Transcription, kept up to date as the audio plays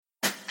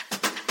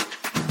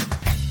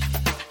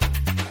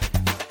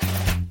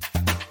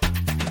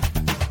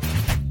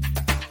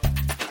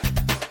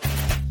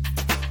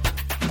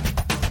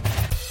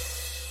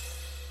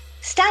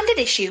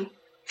Standard Issue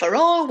for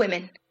all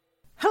women.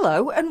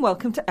 Hello and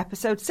welcome to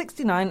episode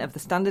 69 of the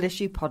Standard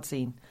Issue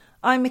Podzine.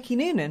 I'm Mickey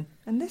Noonan,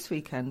 and this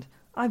weekend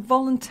I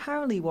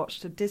voluntarily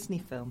watched a Disney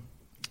film.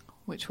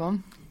 Which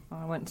one?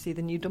 I went to see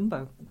the new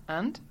Dumbo.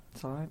 And?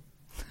 It's all right.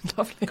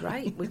 Lovely.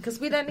 Great, because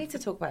we don't need to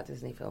talk about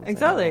Disney films.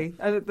 Exactly.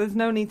 There's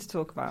no need to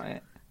talk about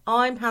it.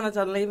 I'm Hannah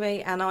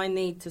Dunleavy, and I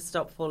need to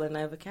stop falling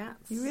over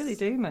cats. You really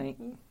do, mate.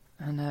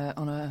 And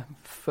on a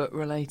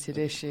foot-related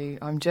issue,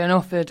 I'm Jen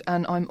Offord,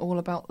 and I'm all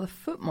about the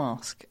foot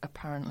mask,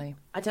 apparently.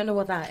 I don't know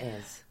what that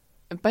is.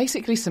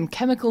 Basically some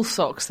chemical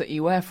socks that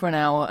you wear for an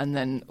hour, and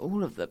then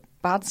all of the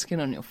bad skin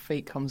on your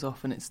feet comes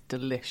off, and it's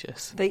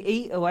delicious. They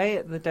eat away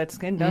at the dead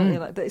skin,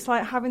 don't they? It's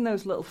like having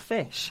those little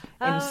fish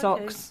in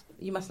socks.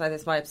 Okay. You must know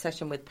this, my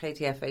obsession with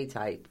PTFE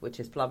tape, which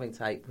is plumbing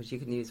tape, which you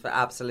can use for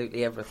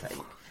absolutely everything.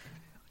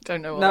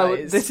 Don't know what that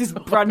is. This is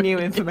brand new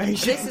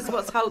information. This is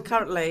what's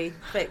currently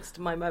fixed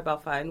to my mobile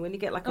phone. When you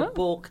get like a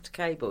balked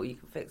cable, you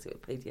can fix it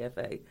with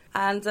PTFE.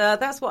 And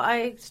that's what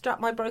I strapped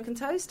my broken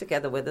toes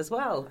together with as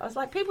well. I was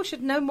like, people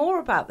should know more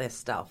about this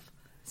stuff.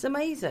 It's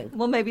amazing.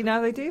 Well, maybe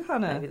now they do,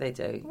 Hannah. Maybe they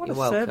do. What You're a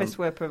welcome. service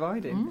we're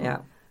providing.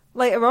 Yeah.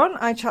 Later on,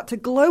 I chat to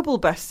global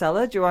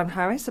bestseller Joanne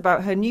Harris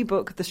about her new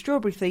book, The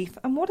Strawberry Thief,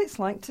 and what it's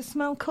like to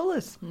smell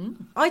colours.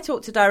 I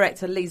talked to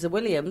director Lisa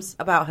Williams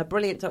about her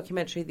brilliant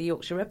documentary, The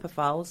Yorkshire Ripper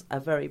Files,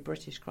 a very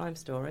British crime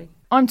story.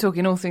 I'm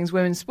talking all things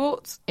women's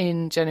sports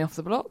in Jenny Off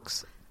the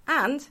Blocks.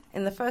 And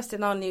in the first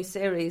in our new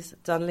series,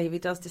 Dunleavy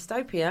Does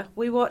Dystopia,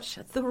 we watch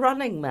The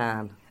Running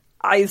Man.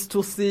 Eyes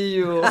to see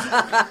you.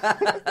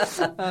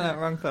 Oh, no,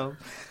 wrong film.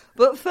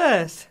 But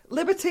first,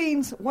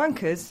 libertines,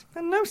 wankers,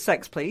 and no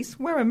sex, please.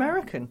 We're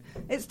American.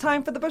 It's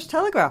time for the Bush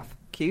Telegraph.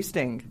 Cue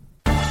Sting.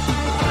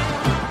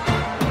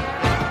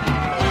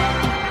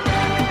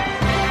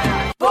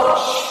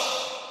 Bush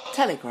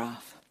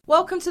Telegraph.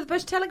 Welcome to the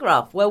Bush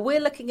Telegraph, where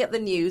we're looking at the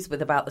news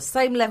with about the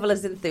same level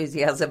of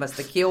enthusiasm as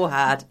the Cure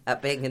had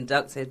at being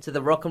inducted to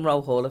the Rock and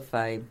Roll Hall of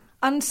Fame.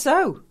 And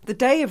so, the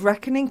day of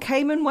reckoning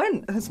came and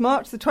went, as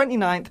March the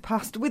 29th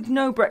passed with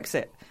no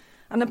Brexit.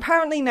 And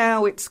apparently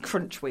now it's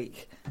Crunch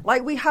Week.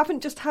 Like, we haven't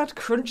just had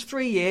Crunch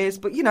 3 years,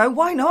 but, you know,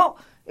 why not?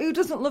 Who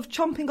doesn't love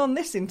chomping on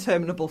this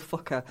interminable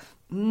fucker?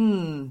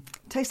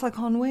 Tastes like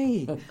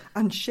ennui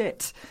and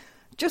shit.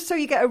 Just so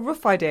you get a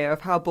rough idea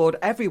of how bored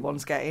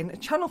everyone's getting,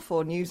 Channel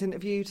 4 News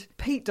interviewed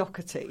Pete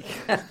Doherty,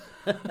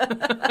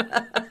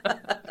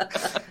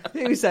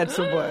 who said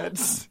some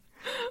words.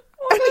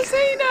 What does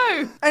he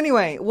know?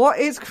 Anyway, what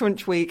is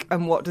Crunch Week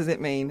and what does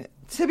it mean?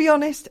 To be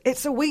honest,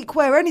 it's a week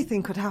where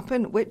anything could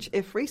happen, which,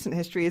 if recent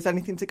history is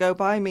anything to go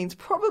by, means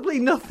probably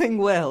nothing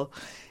will.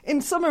 In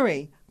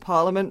summary,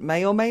 Parliament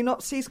may or may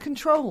not seize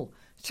control.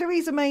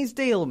 Theresa May's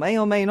deal may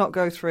or may not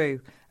go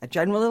through. A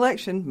general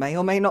election may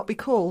or may not be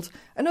called.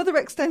 Another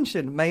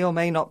extension may or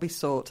may not be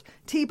sought.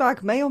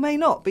 Teabag may or may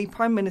not be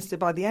Prime Minister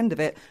by the end of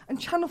it. And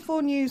Channel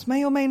 4 News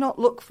may or may not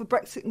look for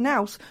Brexit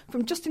nous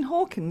from Justin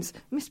Hawkins,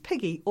 Miss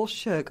Piggy or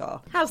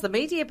Shergar. How's the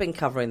media been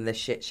covering this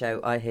shit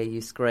show, I hear you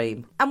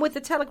scream? And with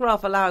the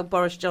Telegraph allowing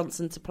Boris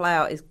Johnson to play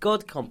out his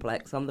God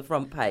complex on the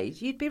front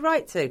page, you'd be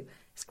right to.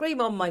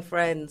 Scream on, my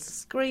friends.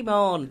 Scream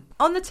on.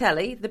 On the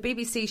telly, the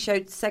BBC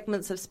showed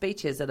segments of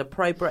speeches at a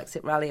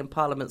pro-Brexit rally in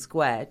Parliament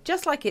Square,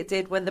 just like it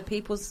did when the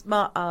People's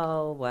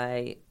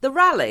The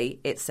rally,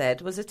 it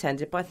said, was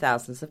attended by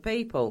thousands of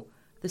people.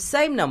 The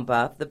same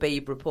number, the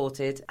Beeb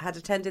reported, had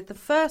attended the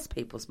first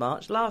People's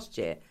March last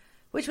year,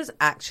 which was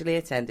actually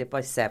attended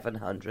by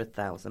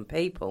 700,000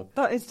 people.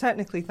 That is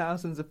technically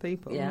thousands of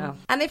people. Yeah.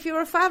 And if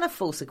you're a fan of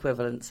false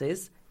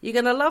equivalencies, you're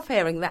going to love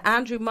hearing that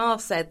Andrew Marr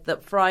said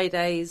that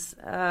Friday's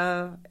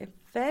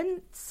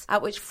events,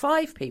 at which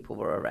 5 people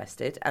were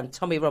arrested, and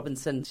Tommy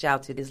Robinson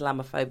shouted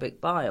Islamophobic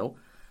bile,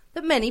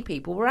 that many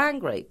people were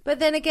angry. But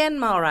then again,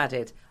 Marr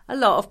added, a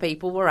lot of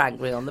people were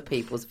angry on the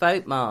People's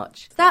Vote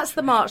March. That's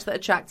the march that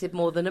attracted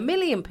more than 1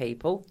 million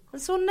people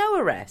and saw no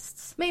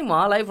arrests.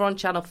 Meanwhile, over on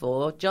Channel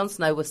 4, Jon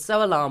Snow was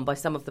so alarmed by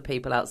some of the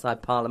people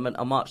outside Parliament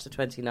on March the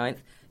 29th,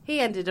 he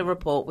ended a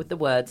report with the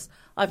words,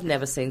 "I've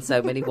never seen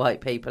so many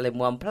white people in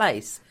one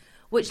place,"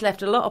 which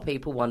left a lot of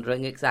people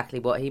wondering exactly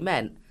what he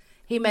meant.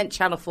 He meant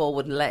Channel 4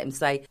 wouldn't let him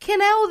say,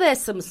 "Hell, there's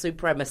some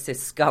supremacist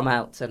scum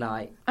out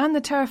tonight." And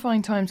the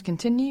terrifying times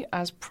continue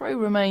as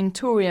pro-Remain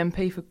Tory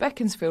MP for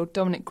Beaconsfield,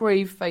 Dominic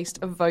Grieve, faced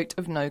a vote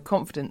of no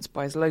confidence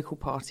by his local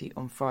party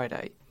on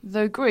Friday.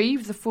 Though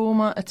Grieve, the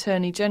former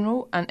Attorney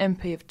General and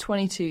MP of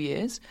 22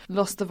 years,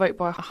 lost the vote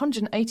by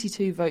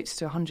 182 votes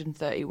to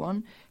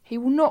 131, he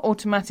will not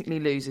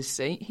automatically lose his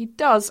seat. He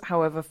does,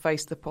 however,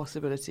 face the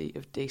possibility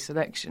of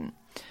deselection.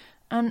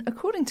 And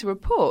according to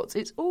reports,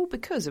 it's all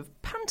because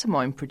of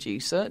pantomime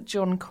producer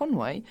John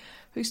Conway,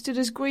 who stood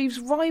as Grieve's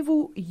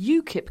rival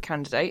UKIP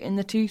candidate in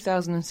the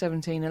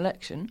 2017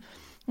 election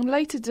and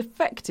later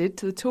defected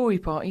to the Tory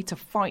party to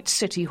fight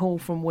City Hall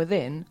from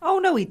within. Oh,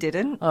 no, he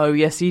didn't. Oh,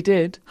 yes, he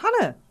did.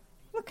 Hannah,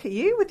 look at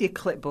you with your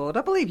clipboard.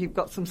 I believe you've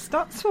got some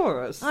stats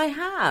for us. I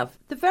have.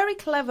 The very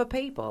clever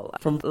people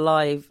from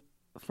Live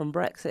from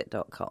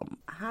Brexit.com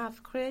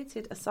have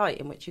created a site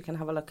in which you can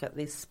have a look at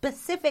the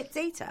specific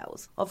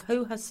details of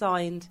who has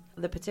signed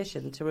the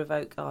petition to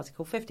revoke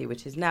Article 50,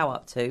 which is now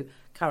up to,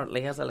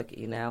 currently, as I look at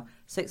you now,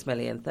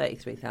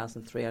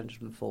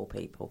 6,033,304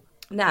 people.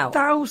 Now,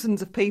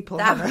 thousands of people.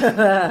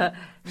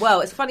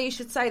 Well, it's funny you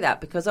should say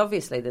that, because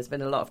obviously there's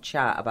been a lot of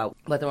chat about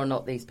whether or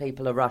not these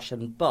people are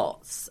Russian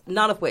bots,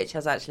 none of which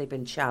has actually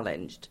been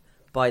challenged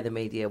by the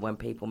media when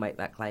people make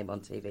that claim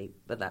on TV.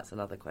 But that's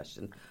another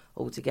question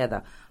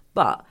altogether.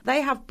 But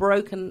they have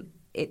broken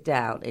it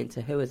down into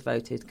who has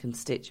voted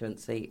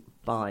constituency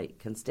by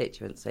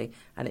constituency,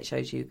 and it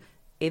shows you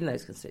in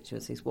those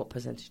constituencies what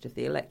percentage of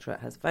the electorate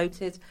has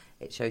voted.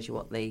 It shows you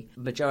what the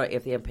majority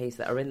of the MPs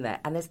that are in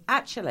there. And there's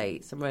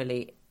actually some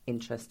really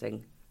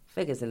interesting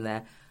figures in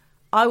there.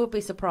 I would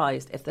be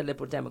surprised if the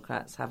Liberal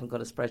Democrats haven't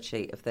got a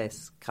spreadsheet of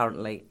this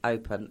currently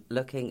open,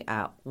 looking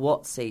at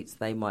what seats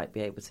they might be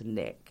able to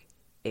nick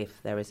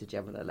if there is a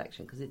general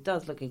election, because it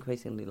does look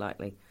increasingly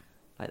likely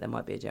like there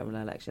might be a general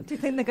election. Do you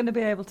think they're going to be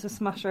able to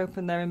smash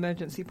open their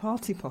emergency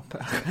party popper?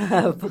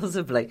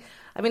 Possibly.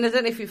 I mean, I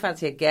don't know if you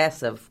fancy a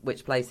guess of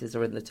which places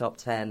are in the top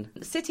 10.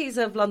 The cities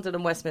of London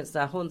and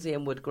Westminster, Hornsey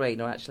and Wood Green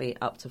are actually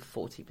up to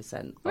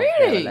 40% of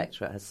their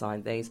electorate has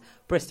signed these.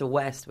 Bristol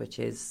West, which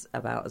is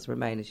about as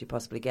Remain as you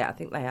possibly get, I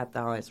think they had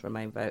the highest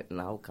Remain vote in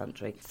the whole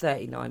country,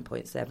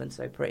 39.7,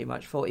 so pretty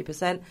much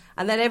 40%.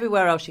 And then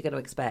everywhere else you're going to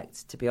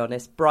expect, to be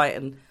honest.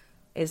 Brighton,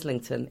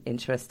 Islington,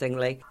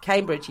 interestingly.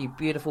 Cambridge, you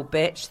beautiful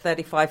bitch,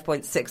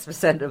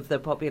 35.6% of the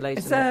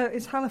population.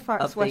 Is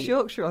Halifax, West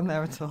Yorkshire on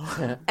there at all?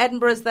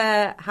 Edinburgh's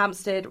there,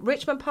 Hampstead.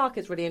 Richmond Park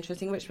is really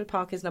interesting. Richmond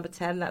Park is number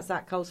 10. That's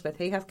Zach Colesmith.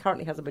 He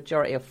currently has a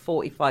majority of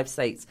 45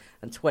 seats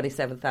and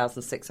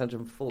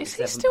 27,647 Is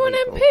he still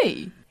people. an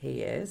MP?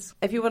 He is.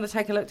 If you want to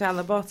take a look down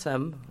the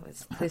bottom,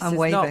 this I'm is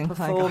waving. not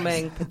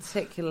performing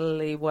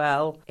particularly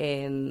well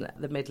in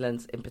the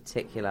Midlands in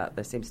particular.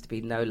 There seems to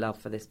be no love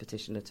for this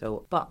petition at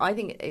all. But I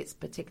think it's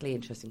particularly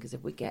interesting because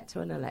if we get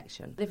to an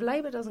election, if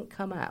Labour doesn't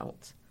come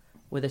out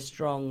with a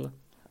strong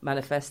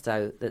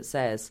manifesto that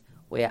says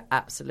we are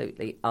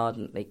absolutely,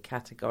 ardently,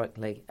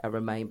 categorically a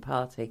Remain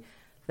party,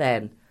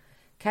 then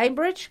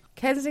Cambridge,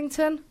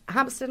 Kensington,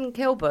 Hampstead and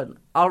Kilburn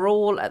are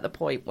all at the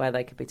point where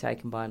they could be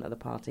taken by another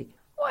party.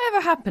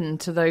 Whatever happened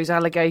to those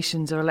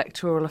allegations of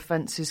electoral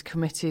offences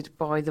committed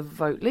by the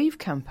Vote Leave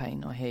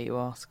campaign, I hear you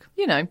ask?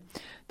 You know,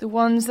 the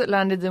ones that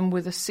landed them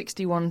with a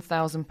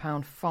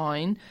 £61,000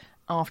 fine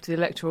after the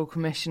Electoral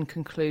Commission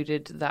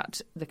concluded that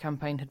the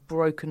campaign had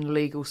broken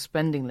legal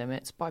spending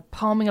limits by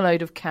palming a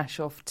load of cash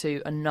off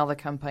to another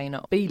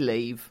campaigner,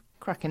 Leave.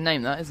 Cracking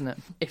name that, isn't it?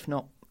 If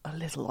not a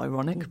little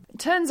ironic. It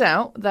turns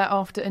out that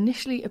after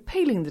initially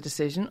appealing the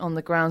decision on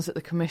the grounds that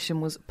the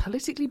Commission was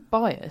politically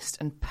biased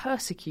and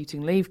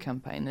persecuting Leave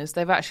campaigners,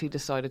 they've actually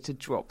decided to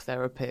drop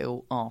their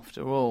appeal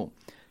after all.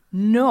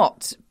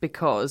 Not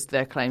because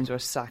their claims are a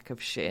sack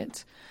of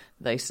shit,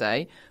 they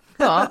say,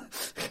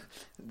 but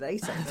They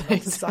say they're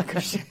a sack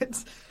of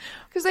shit.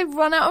 Because they've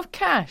run out of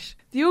cash.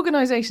 The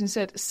organisation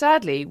said,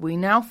 sadly, we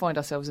now find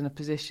ourselves in a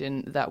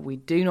position that we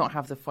do not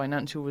have the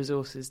financial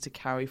resources to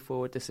carry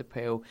forward this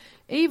appeal,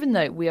 even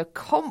though we are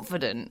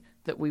confident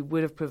that we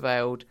would have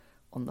prevailed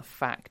on the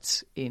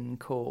facts in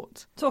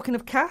court. Talking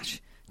of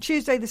cash,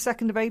 Tuesday the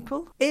 2nd of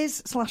April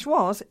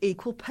was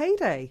Equal Pay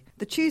Day.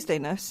 The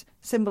Tuesdayness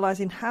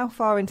symbolising how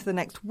far into the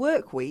next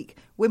work week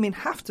women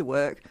have to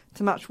work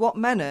to match what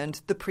men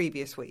earned the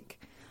previous week.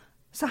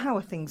 So how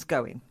are things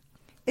going?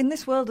 In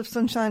this world of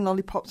sunshine,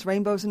 lollipops,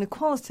 rainbows and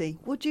equality,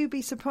 would you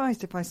be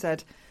surprised if I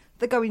said,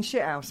 they're going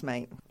shithouse,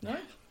 mate? No.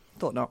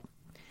 Thought not.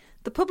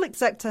 The public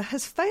sector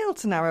has failed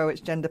to narrow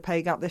its gender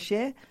pay gap this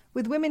year,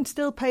 with women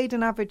still paid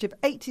an average of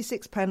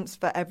 86 pence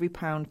for every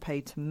pound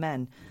paid to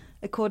men.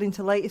 According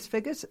to latest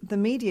figures, the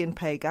median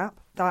pay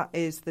gap, that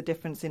is the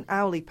difference in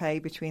hourly pay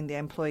between the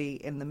employee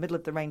in the middle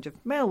of the range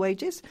of male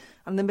wages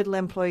and the middle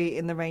employee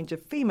in the range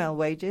of female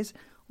wages,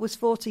 was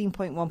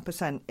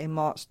 14.1% in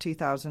March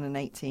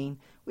 2018,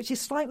 which is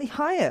slightly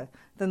higher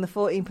than the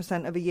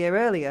 14% of a year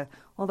earlier,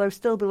 although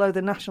still below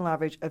the national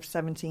average of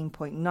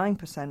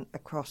 17.9%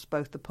 across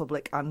both the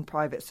public and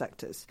private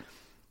sectors.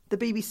 The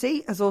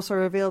BBC has also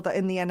revealed that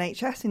in the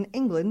NHS in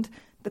England,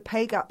 the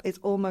pay gap is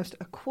almost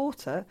a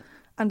quarter,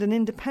 and an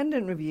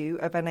independent review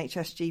of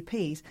NHS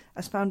GPs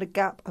has found a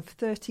gap of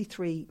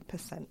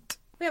 33%.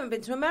 We haven't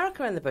been to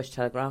America in the Bush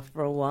Telegraph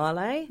for a while,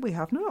 eh? We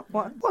have not.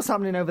 What's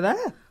happening over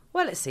there?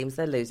 Well, it seems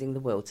they're losing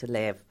the will to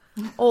live.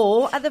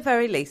 Or, at the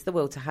very least, the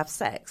will to have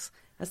sex.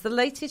 As the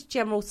latest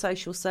General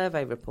Social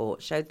Survey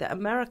report showed that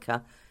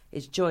America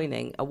is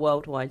joining a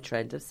worldwide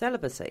trend of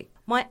celibacy.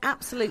 My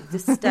absolute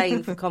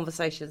disdain for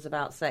conversations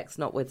about sex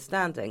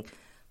notwithstanding,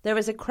 there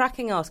is a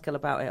cracking article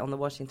about it on the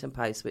Washington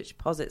Post which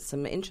posits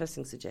some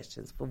interesting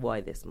suggestions for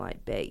why this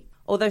might be.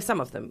 Although some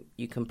of them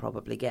you can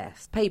probably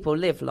guess. People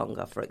live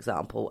longer, for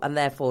example, and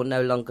therefore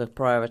no longer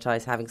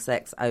prioritise having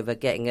sex over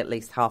getting at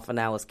least half an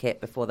hour's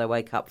kit before they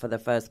wake up for their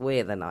first wee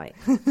of the night,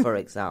 for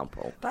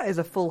example. That is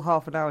a full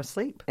half an hour's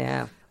sleep.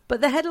 Yeah. But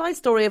the headline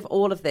story of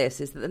all of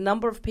this is that the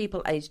number of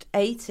people aged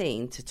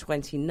 18 to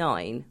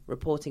 29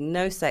 reporting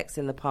no sex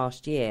in the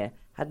past year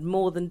had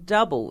more than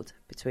doubled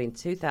between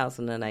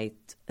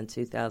 2008 and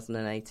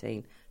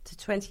 2018 to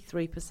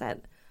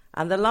 23%.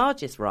 And the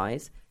largest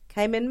rise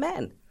came in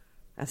men,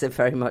 as it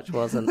very much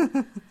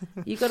wasn't.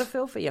 You got to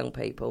feel for young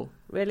people.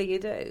 Really, you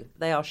do.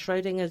 They are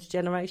Schrodinger's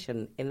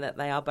generation in that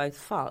they are both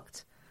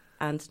fucked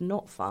and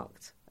not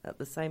fucked at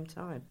the same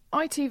time.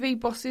 ITV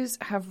bosses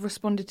have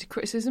responded to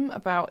criticism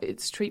about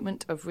its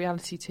treatment of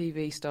reality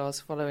TV stars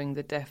following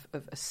the death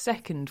of a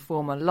second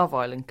former Love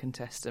Island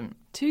contestant.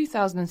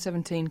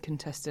 2017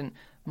 contestant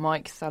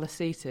Mike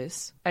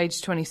Thalasitis,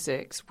 aged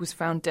 26, was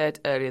found dead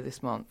earlier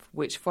this month,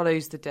 which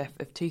follows the death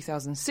of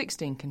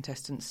 2016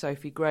 contestant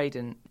Sophie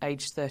Graydon,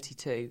 aged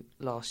 32,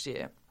 last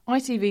year.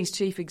 ITV's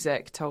chief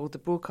exec told the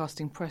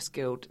Broadcasting Press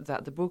Guild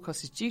that the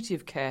broadcaster's duty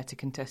of care to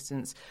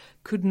contestants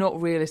could not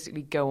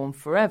realistically go on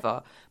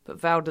forever, but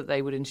vowed that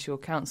they would ensure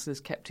counsellors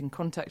kept in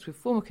contact with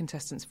former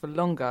contestants for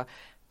longer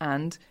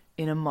and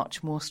in a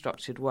much more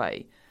structured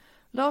way.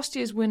 Last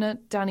year's winner,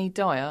 Danny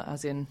Dyer,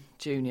 as in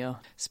Junior,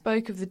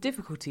 spoke of the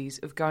difficulties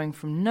of going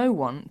from no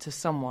one to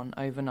someone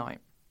overnight.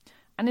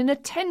 And in a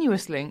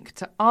tenuous link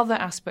to other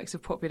aspects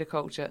of popular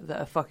culture that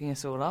are fucking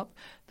us all up,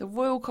 the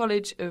Royal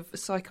College of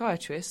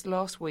Psychiatrists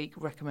last week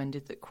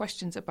recommended that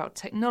questions about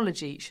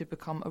technology should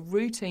become a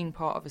routine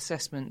part of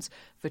assessments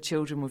for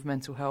children with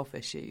mental health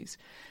issues.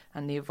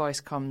 And the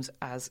advice comes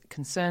as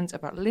concerns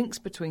about links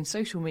between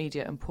social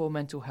media and poor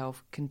mental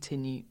health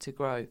continue to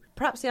grow.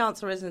 Perhaps the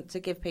answer isn't to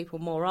give people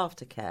more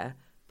aftercare,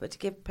 but to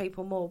give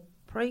people more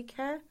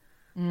pre-care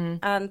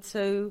and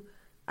to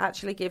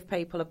actually give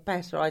people a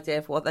better idea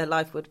of what their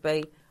life would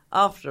be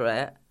after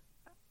it,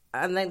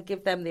 and then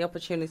give them the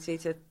opportunity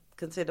to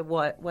consider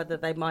whether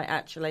they might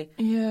actually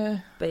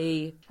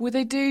be... Well,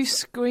 they do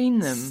screen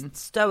them.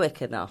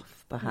 Stoic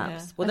enough,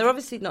 perhaps. Yeah. Well, they're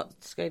obviously not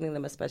screening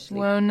them especially.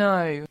 Well,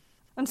 no.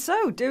 And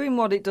so, doing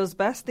what it does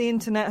best, the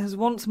internet has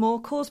once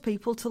more caused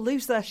people to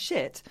lose their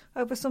shit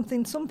over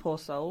something some poor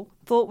soul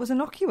thought was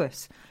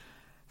innocuous.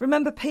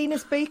 Remember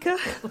Penis Beaker?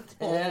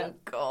 Oh,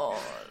 God.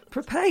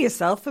 Prepare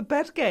yourself for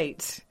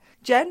Bedgate.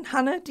 Jen,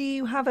 Hannah, do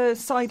you have a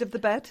side of the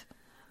bed?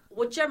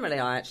 Well, generally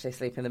I actually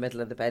sleep in the middle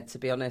of the bed, to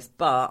be honest.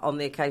 But on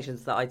the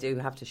occasions that I do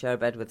have to share a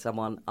bed with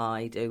someone,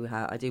 I do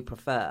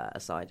prefer a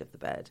side of the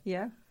bed.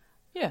 Yeah.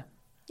 Yeah.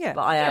 Yeah.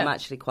 But I am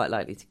actually quite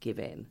likely to give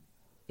in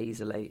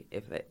easily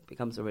if it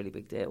becomes a really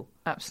big deal.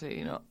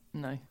 Absolutely not.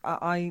 No.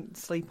 I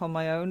sleep on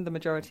my own the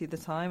majority of the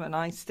time, and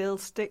I still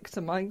stick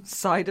to my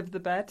side of the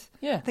bed.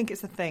 Yeah. I think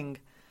it's a thing.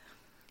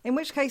 In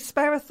which case,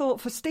 spare a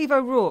thought for Steve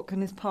O'Rourke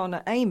and his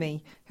partner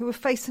Amy, who have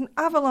faced an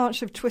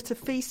avalanche of Twitter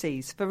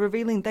feces for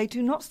revealing they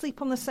do not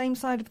sleep on the same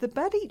side of the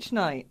bed each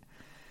night.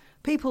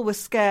 People were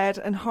scared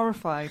and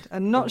horrified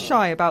and not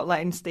shy about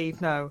letting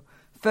Steve know.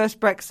 First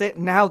Brexit,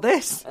 now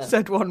this,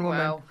 said one woman.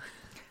 Wow.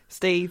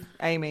 Steve,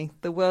 Amy,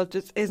 the world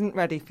just isn't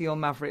ready for your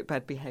maverick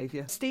bed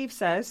behaviour. Steve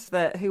says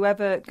that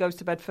whoever goes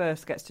to bed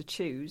first gets to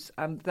choose,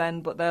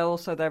 but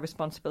their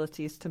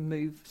responsibility is to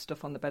move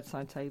stuff on the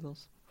bedside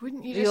tables.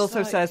 Wouldn't you He just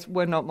also says,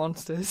 we're not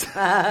monsters.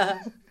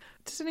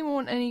 Does anyone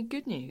want any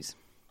good news?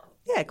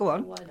 Yeah, go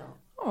on. Why not?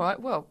 All right,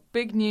 well,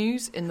 big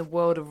news in the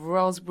world of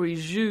raspberry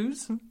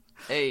jus.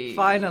 Hey.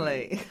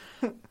 Finally.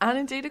 And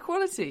indeed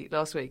equality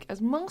last week, as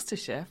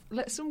MasterChef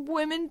let some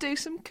women do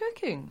some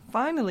cooking.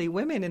 Finally,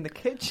 women in the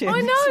kitchen.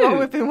 I know. That's what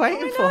we've been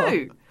waiting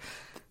for.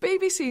 The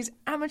BBC's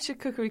amateur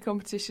cookery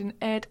competition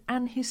aired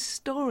an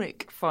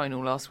historic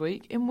final last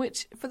week in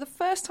which, for the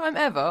first time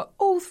ever,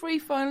 all three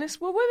finalists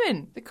were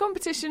women. The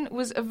competition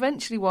was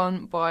eventually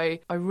won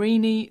by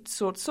Irene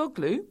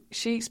Tsortsoglu.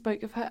 She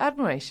spoke of her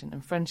admiration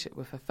and friendship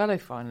with her fellow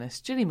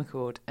finalists, Julie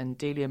McCord and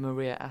Delia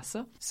Maria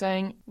Asser,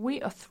 saying,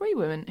 "We are three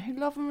women who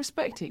love and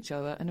respect each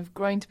other and have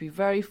grown to be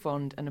very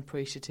fond and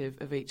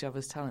appreciative of each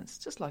other's talents."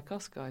 Just like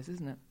us guys,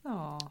 isn't it?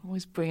 Aww.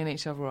 Always bringing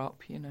each other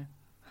up, you know.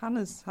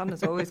 Hannah's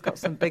always got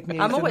some big news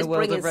I'm in always the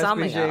world bringing of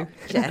raspberry something up,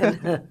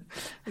 Jen.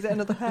 Is it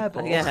another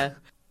hairball? Yeah.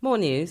 More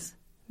news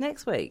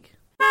next week.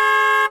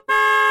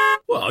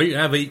 Well, you can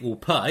have equal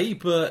pay,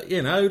 but,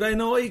 they're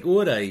not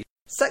equal, are they?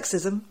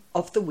 Sexism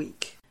of the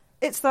week.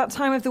 It's that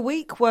time of the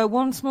week where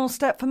one small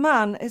step for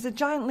man is a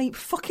giant leap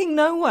fucking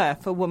nowhere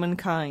for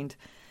womankind.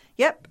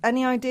 Yep,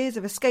 any ideas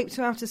of escape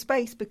to outer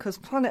space because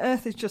planet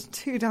Earth is just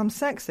too damn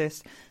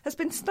sexist has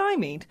been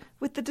stymied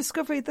with the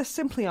discovery there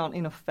simply aren't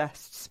enough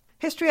vests.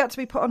 History had to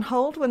be put on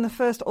hold when the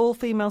first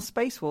all-female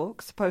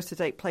spacewalk, supposed to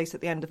take place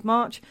at the end of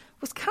March,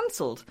 was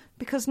cancelled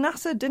because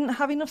NASA didn't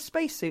have enough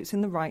spacesuits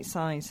in the right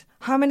size.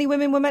 How many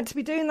women were meant to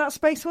be doing that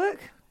spacework?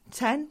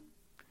 10?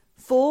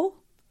 4?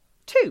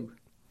 2?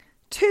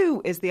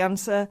 2 is the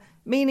answer,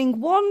 meaning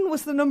 1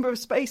 was the number of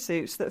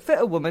spacesuits that fit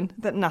a woman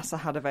that NASA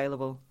had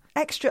available.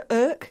 Extra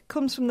irk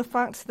comes from the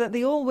fact that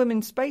the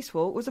all-women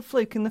spacewalk was a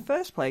fluke in the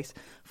first place,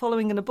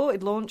 following an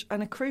aborted launch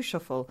and a crew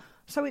shuffle,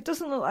 so it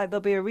doesn't look like there'll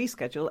be a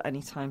reschedule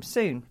anytime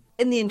soon.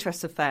 In the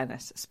interest of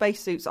fairness,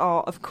 spacesuits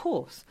are, of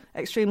course,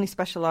 extremely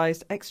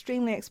specialised,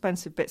 extremely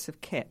expensive bits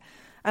of kit,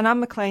 and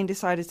Anne McLean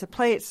decided to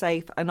play it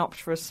safe and opt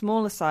for a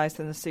smaller size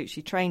than the suit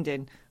she trained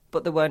in,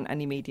 but there weren't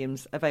any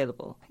mediums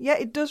available.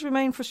 Yet it does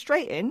remain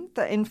frustrating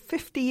that in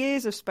 50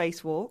 years of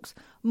spacewalks,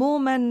 more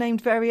men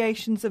named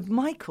variations of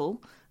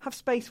Michael have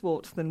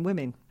spacewalked than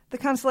women. The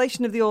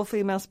cancellation of the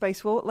all-female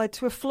spacewalk led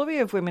to a flurry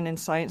of women in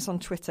science on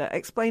Twitter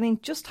explaining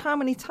just how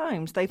many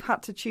times they've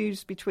had to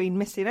choose between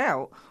missing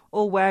out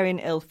or wearing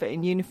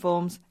ill-fitting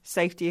uniforms,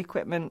 safety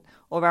equipment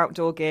or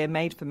outdoor gear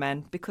made for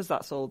men because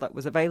that's all that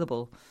was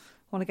available.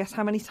 Want to guess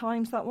how many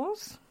times that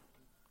was?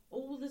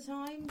 All the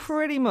time?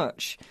 Pretty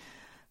much.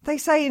 They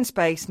say in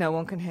space no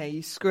one can hear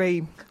you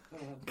scream.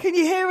 Can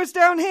you hear us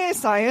down here,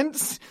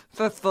 science?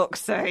 For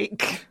fuck's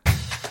sake.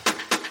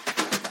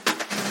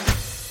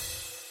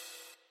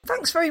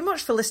 Thanks very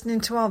much for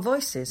listening to our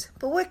voices,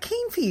 but we're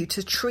keen for you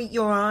to treat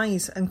your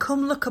eyes and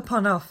come look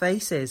upon our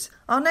faces.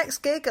 Our next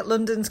gig at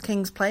London's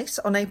King's Place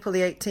on April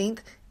the 18th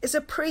is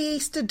a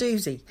pre-Easter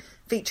doozy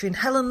featuring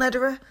Helen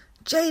Lederer,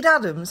 Jade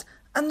Addams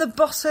and the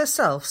boss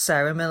herself,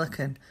 Sarah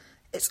Millican.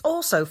 It's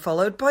also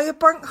followed by a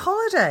bank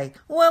holiday.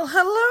 Well,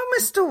 hello,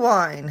 Mr.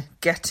 Wine.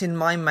 Get in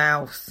my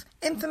mouth.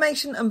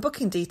 Information and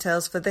booking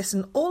details for this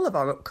and all of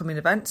our upcoming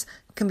events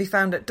can be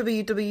found at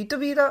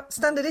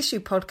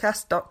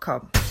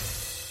www.standardissuepodcast.com.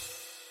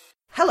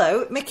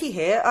 Hello, Mickey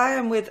here. I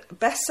am with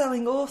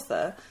best-selling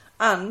author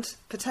and,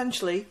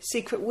 potentially,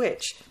 secret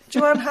witch,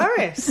 Joanne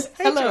Harris.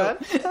 Hey, Hello.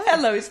 Joanne.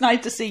 Hello, it's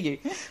nice to see you.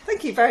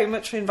 Thank you very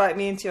much for inviting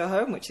me into your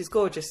home, which is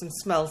gorgeous and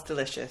smells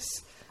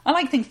delicious. I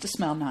like things to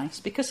smell nice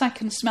because I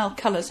can smell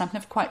colours. I'm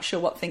never quite sure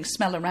what things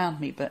smell around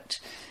me, but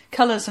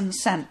colours and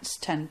scents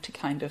tend to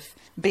kind of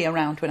be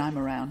around when I'm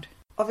around.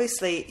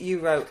 Obviously, you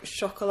wrote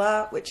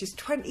Chocolat, which is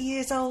 20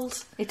 years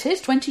old. It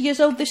is 20 years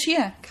old this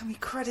year. Can we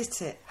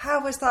credit it?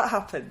 How has that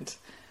happened?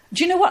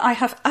 Do you know what? I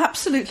have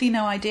absolutely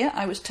no idea.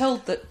 I was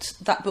told that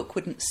that book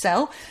wouldn't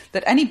sell,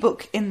 that any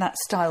book in that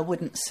style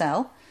wouldn't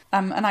sell.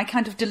 And I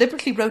kind of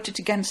deliberately wrote it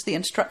against the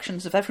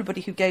instructions of everybody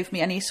who gave me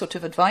any sort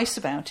of advice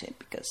about it,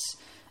 because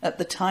at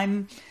the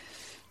time,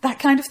 that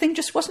kind of thing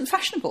just wasn't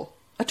fashionable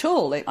at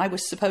all. I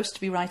was supposed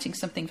to be writing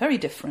something very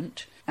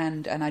different,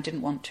 and I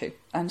didn't want to.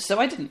 And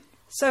so I didn't.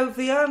 So,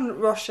 Vian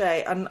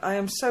Rocher, and I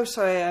am so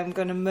sorry I'm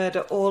going to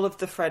murder all of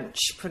the French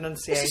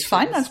pronunciations. This is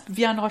fine.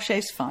 Vian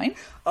Rocher's fine.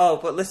 Oh,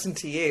 but listen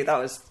to you. That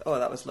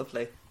was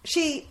lovely.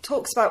 She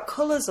talks about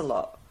colours a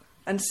lot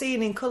and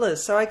seeing in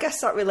colours, so I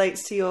guess that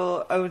relates to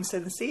your own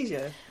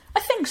synesthesia.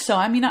 I think so.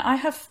 I mean,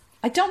 I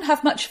don't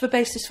have much of a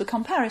basis for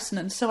comparison,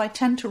 and so I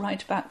tend to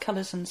write about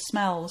colours and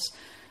smells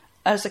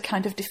as a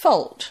kind of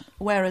default,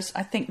 whereas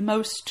I think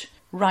most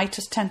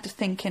writers tend to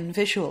think in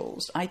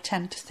visuals. I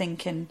tend to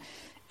think in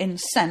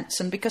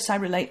scents, and because I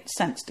relate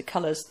scents to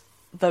colours,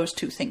 those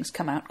two things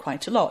come out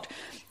quite a lot.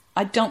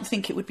 I don't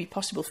think it would be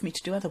possible for me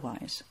to do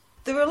otherwise.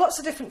 There are lots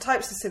of different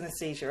types of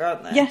synesthesia,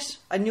 aren't there? Yes.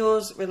 And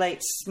yours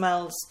relates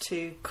smells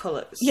to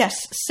colours.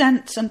 Yes,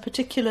 scents, and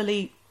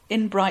particularly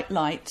in bright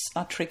lights,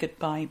 are triggered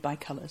by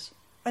colours.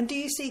 And do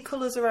you see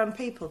colours around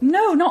people?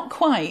 No, not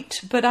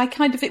quite, but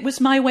it was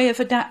my way of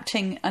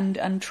adapting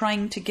and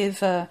trying to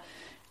give a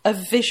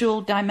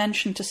visual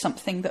dimension to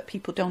something that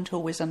people don't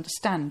always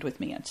understand with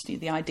me. It's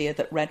the idea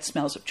that red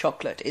smells of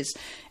chocolate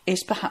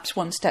is perhaps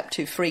one step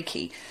too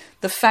freaky.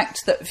 The fact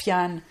that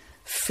Vian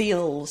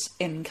feels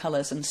in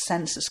colours and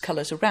senses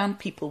colours around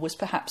people was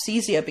perhaps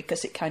easier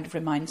because it kind of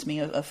reminds me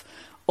of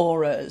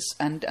auras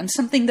and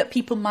something that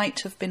people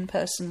might have been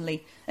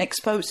personally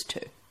exposed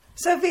to.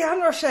 So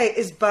Vian Rocher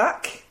is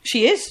back.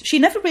 She is. She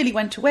never really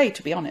went away,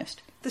 to be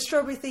honest. The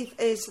Strawberry Thief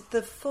is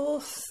the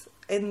fourth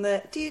in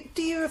the...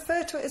 Do you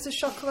refer to it as a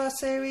Chocolat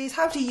series?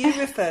 How do you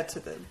refer to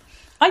them?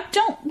 I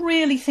don't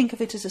really think of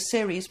it as a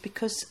series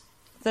because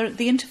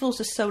the intervals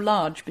are so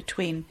large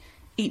between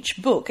each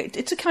book.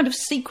 It's a kind of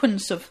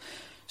sequence of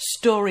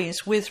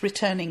stories with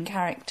returning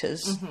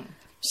characters,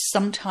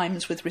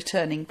 sometimes with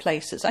returning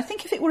places. I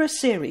think if it were a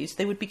series,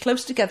 they would be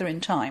close together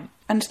in time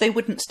and they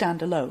wouldn't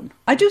stand alone.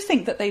 I do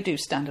think that they do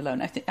stand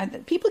alone.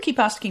 People keep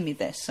asking me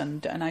this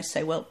and I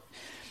say, well...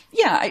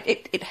 yeah,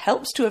 it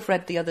helps to have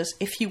read the others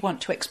if you want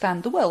to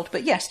expand the world.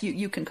 But yes,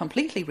 you can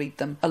completely read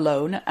them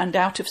alone and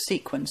out of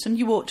sequence. And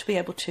you ought to be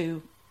able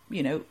to,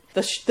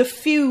 the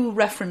few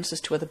references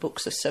to other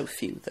books are so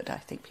few that I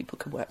think people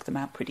can work them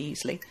out pretty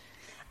easily.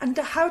 And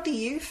how do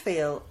you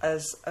feel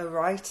as a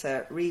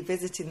writer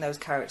revisiting those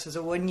characters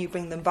or when you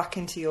bring them back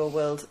into your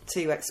world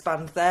to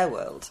expand their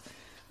world?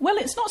 Well,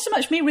 it's not so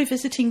much me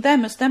revisiting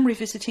them as them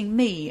revisiting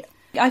me.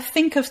 I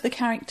think of the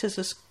characters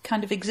as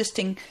kind of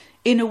existing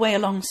in a way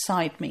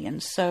alongside me,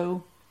 and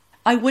so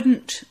I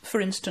wouldn't,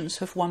 for instance,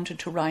 have wanted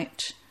to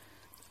write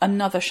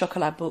another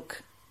Chocolat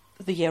book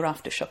the year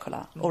after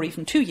Chocolat, or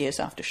even 2 years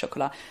after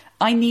Chocolat.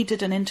 I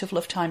needed an interval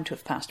of time to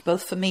have passed,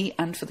 both for me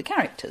and for the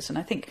characters, and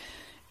I think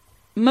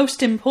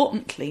most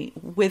importantly,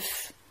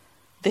 with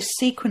this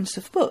sequence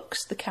of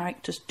books, the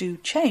characters do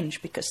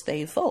change because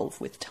they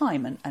evolve with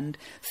time and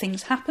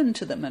things happen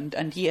to them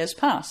and years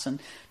pass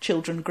and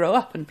children grow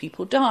up and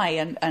people die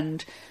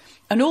and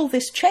all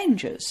this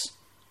changes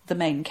the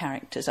main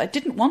characters. I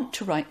didn't want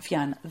to write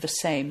Vian the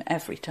same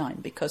every time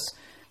because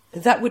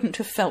that wouldn't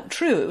have felt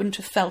true. It wouldn't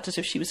have felt as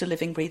if she was a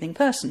living, breathing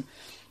person.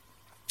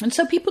 And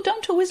so people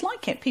don't always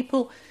like it.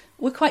 People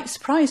were quite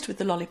surprised with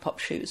the lollipop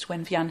shoes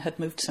when Vian had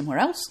moved somewhere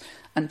else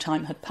and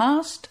time had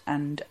passed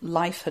and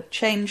life had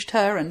changed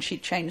her and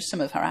she'd changed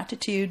some of her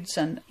attitudes.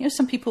 And,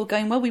 some people were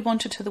going, well, we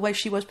wanted her the way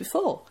she was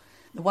before.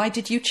 Why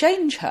did you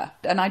change her?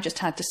 And I just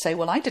had to say,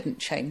 well, I didn't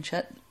change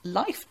her.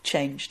 Life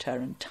changed her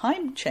and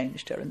time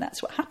changed her. And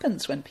that's what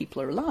happens when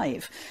people are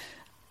alive.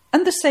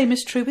 And the same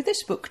is true with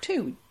this book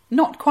too.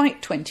 Not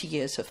quite 20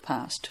 years have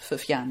passed for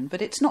Vian,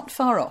 but it's not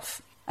far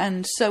off.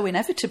 And so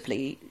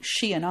inevitably,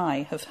 she and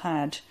I have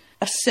had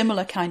a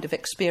similar kind of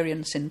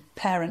experience in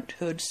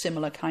parenthood,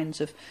 similar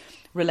kinds of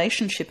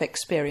relationship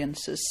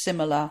experiences,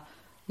 similar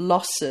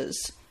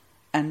losses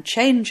and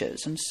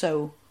changes. And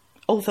so,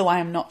 although I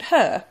am not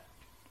her,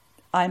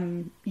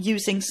 I'm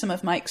using some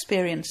of my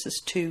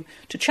experiences to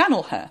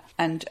channel her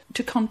and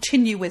to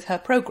continue with her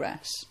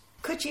progress.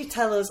 Could you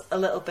tell us a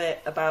little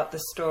bit about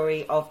the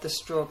story of the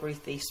Strawberry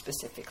Thief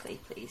specifically,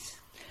 please?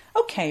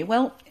 Okay,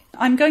 well,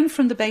 I'm going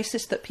from the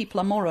basis that people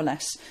are more or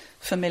less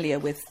familiar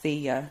with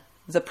the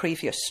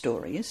previous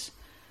stories.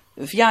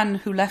 Vian,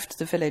 who left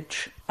the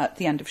village at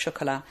the end of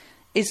Chocolat,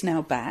 is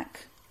now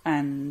back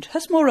and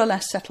has more or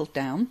less settled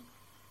down.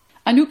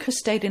 Anouk has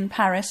stayed in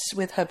Paris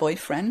with her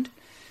boyfriend.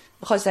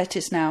 Rosette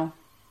is now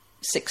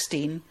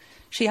 16.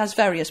 She has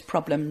various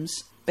problems,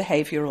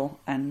 behavioural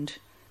and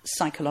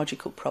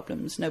psychological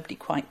problems. Nobody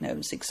quite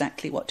knows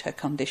exactly what her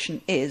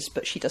condition is,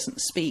 but she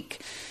doesn't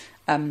speak.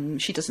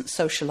 She doesn't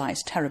socialise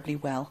terribly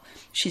well.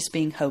 She's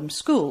being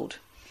homeschooled.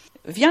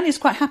 Vian is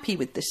quite happy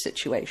with this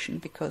situation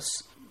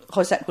because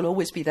Rosette will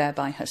always be there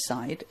by her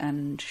side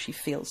and she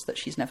feels that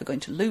she's never going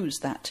to lose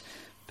that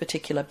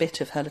particular bit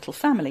of her little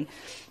family.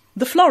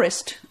 The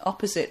florist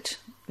opposite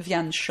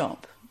Vian's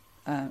shop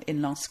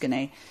in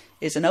Lansquenet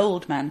is an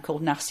old man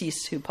called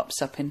Narcisse who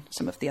pops up in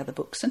some of the other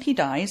books, and he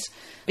dies,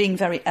 being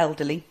very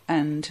elderly,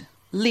 and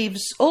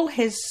leaves all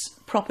his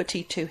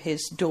property to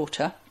his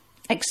daughter,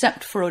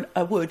 except for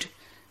a wood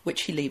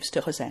which he leaves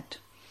to Rosette.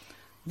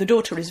 The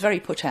daughter is very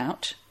put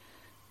out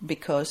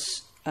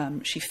because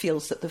she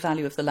feels that the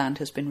value of the land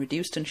has been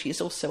reduced, and she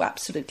is also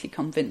absolutely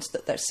convinced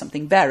that there's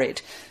something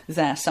buried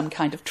there, some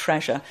kind of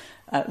treasure,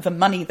 the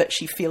money that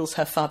she feels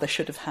her father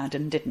should have had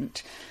and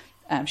didn't.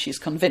 She's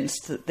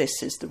convinced that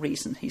this is the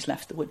reason he's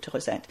left the wood to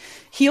Rosette.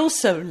 He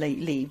also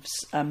leaves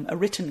a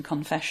written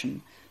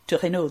confession to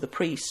Renaud, the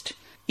priest,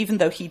 even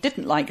though he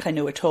didn't like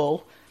Renaud at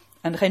all.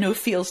 And Renaud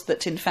feels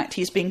that, in fact,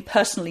 he's being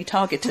personally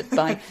targeted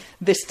by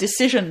this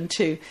decision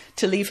to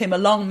leave him a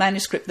long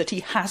manuscript that he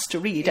has to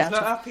read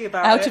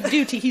out of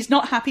duty. He's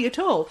not happy at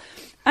all.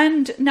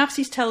 And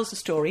Narcisse tells a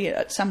story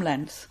at some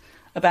length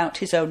about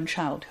his own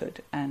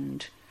childhood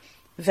and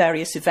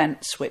various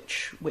events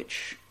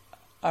which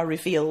are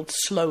revealed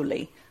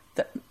slowly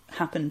that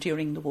happened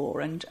during the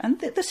war. And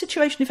the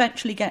situation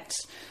eventually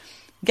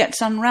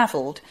gets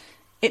unravelled.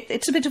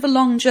 It's a bit of a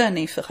long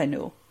journey for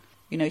Renaud.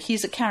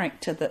 He's a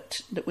character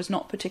that was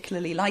not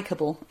particularly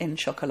likeable in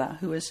Chocolat,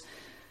 who has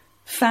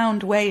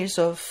found ways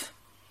of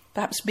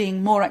perhaps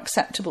being more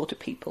acceptable to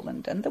people.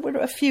 And there were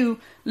a few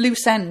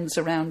loose ends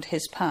around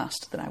his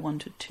past that I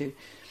wanted to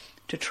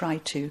try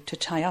to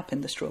tie up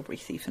in The Strawberry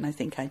Thief, and I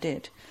think I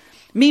did.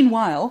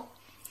 Meanwhile,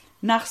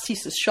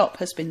 Narcisse's shop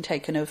has been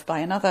taken over by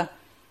another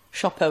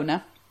shop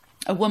owner,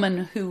 a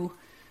woman who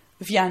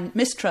Vian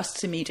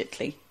mistrusts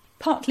immediately,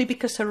 partly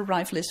because her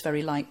arrival is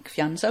very like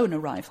Vian's own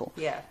arrival.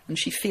 Yeah. And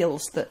she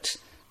feels that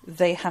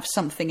they have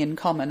something in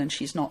common and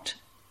she's not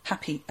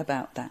happy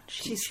about that.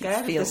 She's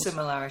scared of the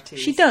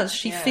similarities. She does.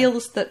 She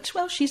feels that,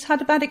 she's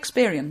had a bad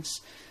experience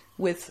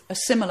with a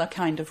similar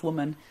kind of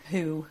woman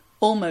who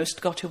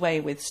almost got away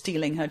with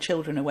stealing her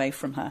children away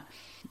from her.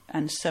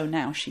 And so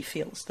now she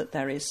feels that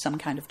there is some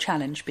kind of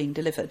challenge being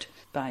delivered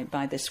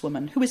by this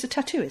woman, who is a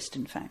tattooist,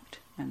 in fact,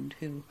 and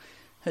who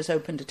has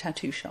opened a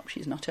tattoo shop.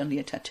 She's not only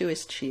a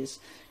tattooist, she's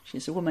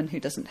a woman who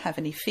doesn't have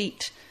any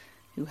feet,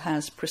 who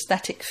has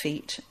prosthetic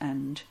feet,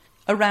 and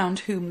around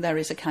whom there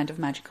is a kind of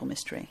magical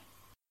mystery.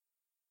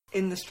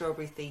 In The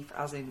Strawberry Thief,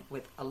 as in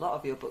with a lot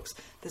of your books,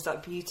 there's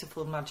that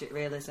beautiful magic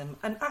realism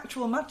and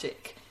actual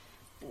magic.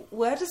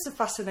 Where does the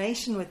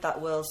fascination with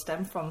that world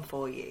stem from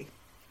for you?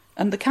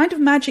 And the kind of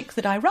magic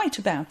that I write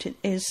about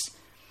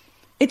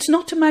it's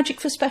not a magic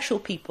for special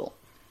people.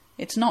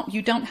 It's not,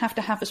 you don't have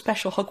to have a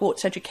special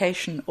Hogwarts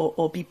education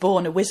or be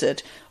born a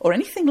wizard or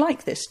anything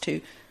like this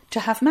to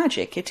have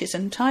magic. It is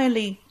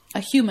entirely a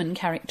human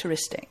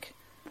characteristic.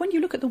 When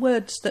you look at the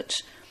words that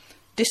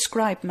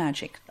describe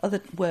magic,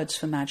 other words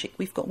for magic,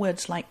 we've got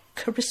words like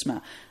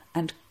charisma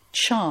and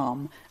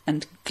charm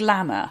and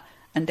glamour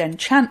and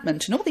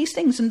enchantment and all these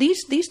things. And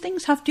these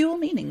things have dual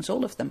meanings,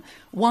 all of them.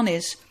 One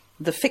is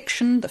the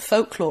fiction, the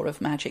folklore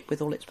of magic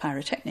with all its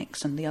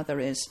pyrotechnics, and the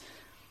other is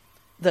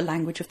the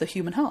language of the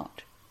human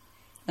heart.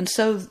 And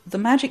so the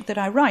magic that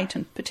I write,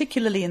 and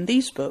particularly in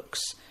these books,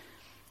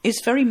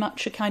 is very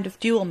much a kind of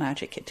dual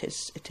magic. It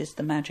is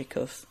the magic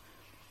of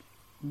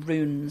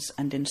runes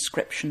and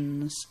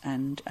inscriptions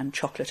and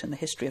chocolate and the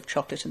history of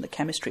chocolate and the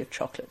chemistry of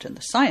chocolate and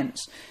the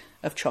science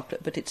of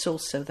chocolate, but it's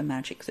also the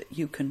magic that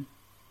you can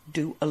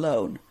do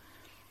alone.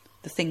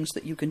 the things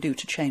that you can do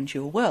to change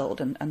your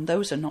world, and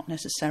those are not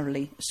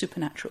necessarily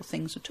supernatural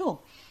things at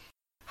all.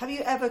 Have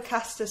you ever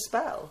cast a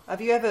spell?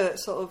 Have you ever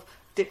sort of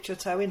dipped your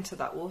toe into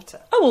that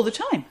water? Oh, all the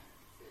time.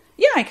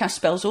 Yeah, I cast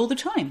spells all the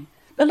time.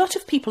 A lot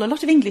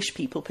of English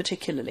people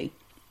particularly,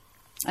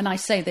 and I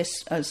say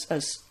this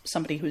as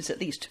somebody who is at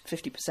least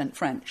 50%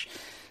 French,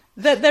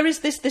 there is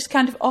this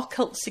kind of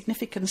occult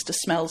significance to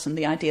smells, and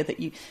the idea that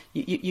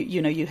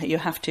you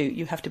have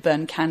to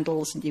burn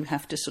candles, and you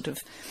have to sort of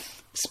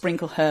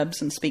sprinkle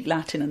herbs and speak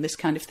Latin and this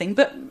kind of thing.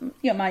 But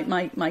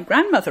my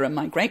grandmother and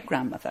my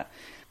great-grandmother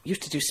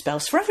used to do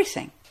spells for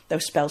everything. There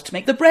were spells to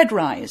make the bread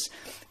rise.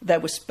 There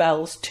were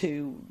spells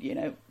to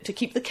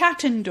keep the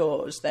cat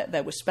indoors.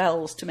 There were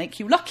spells to make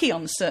you lucky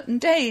on certain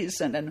days.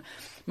 And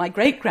my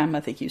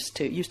great-grandmother used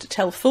to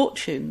tell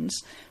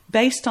fortunes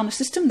based on a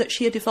system that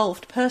she had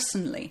evolved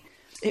personally.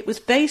 It was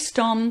based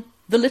on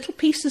the little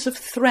pieces of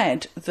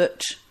thread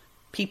that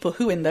people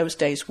who in those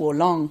days wore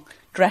long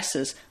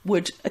dresses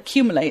would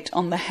accumulate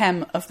on the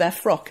hem of their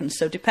frock. And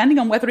so depending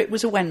on whether it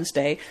was a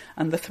Wednesday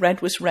and the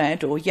thread was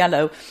red or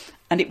yellow,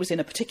 and it was in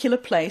a particular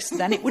place,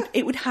 then it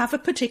would have a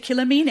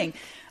particular meaning.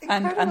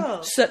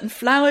 And certain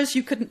flowers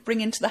you couldn't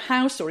bring into the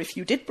house, or if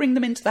you did bring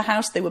them into the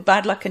house, they were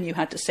bad luck, and you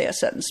had to say a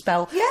certain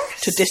spell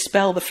to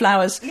dispel the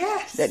flowers.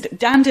 Yes.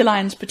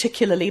 Dandelions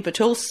particularly,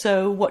 but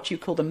also what you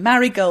call the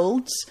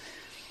marigolds,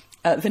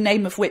 the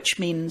name of which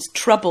means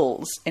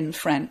troubles in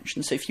French.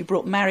 And so if you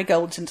brought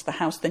marigolds into the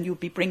house, then you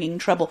would be bringing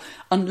trouble,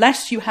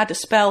 unless you had a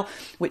spell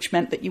which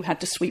meant that you had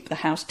to sweep the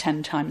house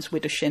 10 times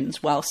with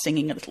shins while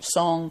singing a little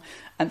song.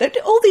 And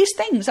all these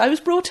things, I was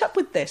brought up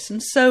with this.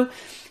 And so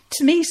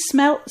to me,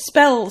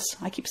 spells,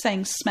 I keep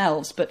saying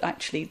smells, but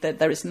actually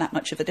there isn't that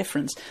much of a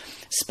difference.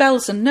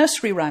 Spells and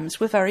nursery rhymes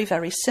were very,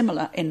 very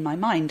similar in my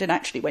mind. And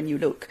actually, when you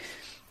look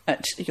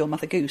at Your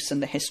Mother Goose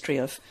and the history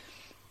of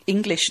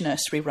English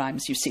nursery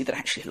rhymes, you see that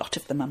actually a lot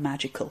of them are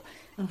magical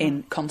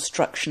in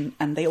construction,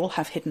 and they all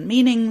have hidden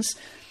meanings,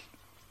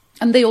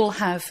 and they all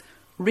have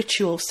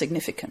ritual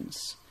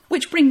significance,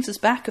 which brings us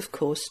back, of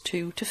course,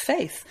 to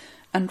faith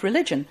and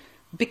religion,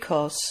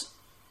 because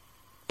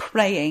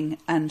praying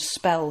and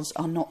spells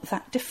are not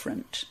that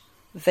different.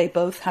 They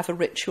both have a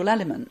ritual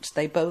element.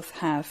 They both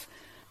have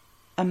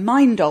a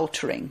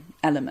mind-altering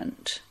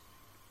element.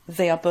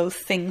 They are both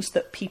things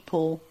that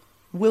people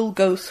will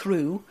go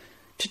through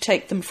to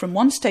take them from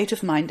one state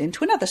of mind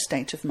into another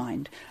state of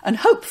mind. And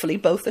hopefully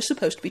both are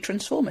supposed to be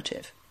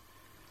transformative.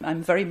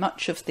 I'm very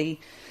much of the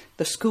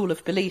school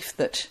of belief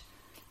that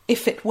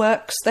if it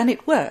works, then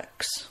it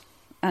works.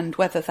 And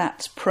whether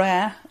that's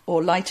prayer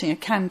or lighting a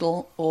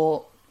candle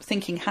or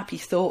thinking happy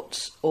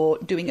thoughts or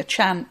doing a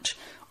chant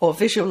or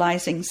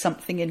visualising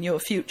something in your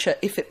future,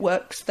 if it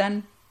works,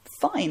 then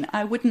fine.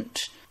 I wouldn't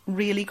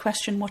really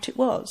question what it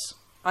was.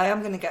 I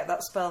am going to get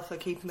that spell for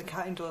keeping the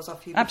cat indoors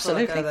off you before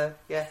Absolutely. I go there.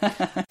 Yeah.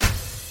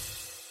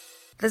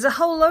 There's a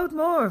whole load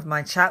more of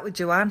my chat with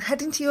Joanne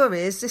heading to your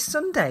ears this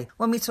Sunday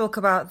when we talk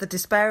about the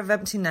despair of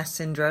empty nest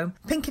syndrome,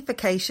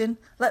 pinkification,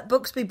 let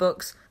books be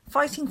books,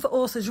 fighting for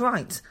authors'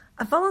 rights,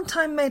 a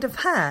Valentine made of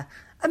hair,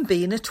 and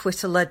being a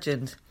Twitter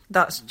legend.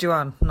 That's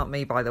Joanne, not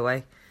me, by the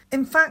way.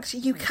 In fact,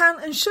 you can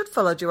and should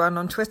follow Joanne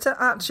on Twitter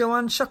at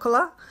Joanne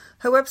Chocolat.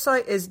 Her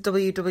website is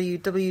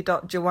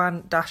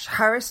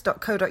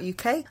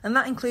www.joanne-harris.co.uk, and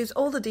that includes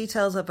all the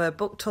details of her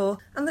book tour,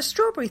 and The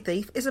Strawberry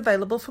Thief is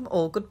available from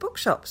all good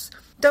bookshops.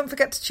 Don't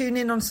forget to tune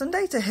in on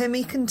Sunday to hear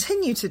me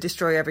continue to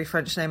destroy every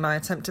French name I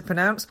attempt to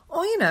pronounce,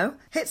 or,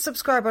 hit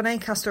subscribe on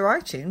Acast or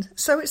iTunes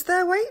so it's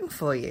there waiting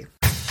for you.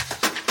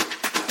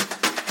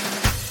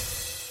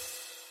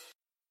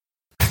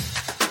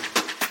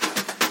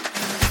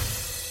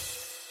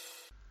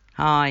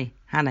 Hi,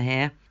 Hannah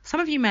here.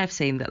 Some of you may have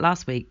seen that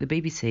last week the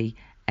BBC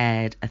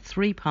aired a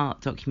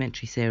 3-part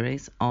documentary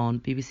series on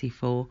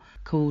BBC4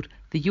 called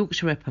The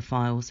Yorkshire Ripper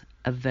Files,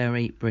 A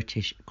Very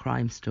British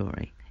Crime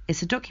Story.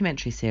 It's a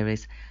documentary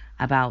series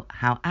about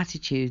how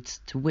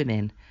attitudes to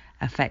women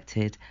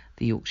affected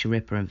the Yorkshire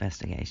Ripper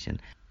investigation.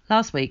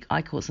 Last week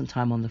I caught some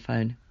time on the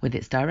phone with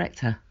its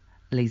director,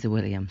 Lisa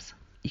Williams.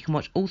 You can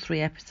watch all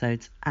 3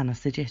 episodes, and I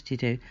suggest you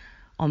do,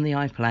 on the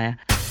iPlayer.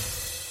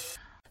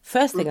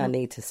 First thing I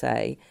need to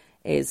say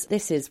is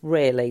this is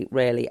really,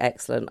 really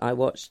excellent. I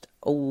watched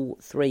all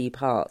 3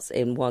 parts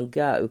in one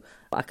go.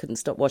 I couldn't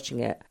stop watching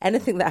it.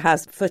 Anything that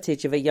has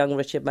footage of a young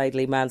Richard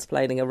Madeley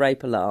mansplaining a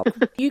rape alarm.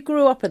 You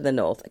grew up in the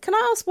North. Can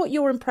I ask what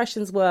your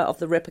impressions were of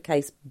the Ripper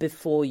case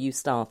before you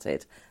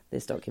started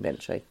this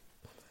documentary?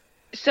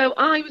 So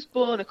I was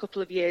born a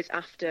couple of years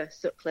after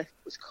Sutcliffe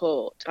was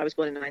caught. I was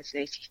born in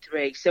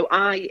 1983. So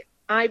I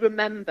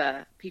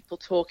remember people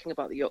talking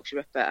about the Yorkshire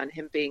Ripper and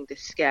him being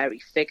this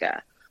scary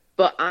figure.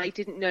 But I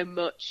didn't know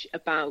much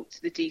about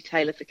the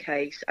detail of the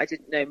case. I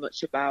didn't know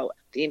much about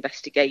the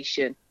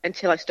investigation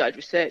until I started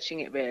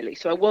researching it, really.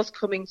 So I was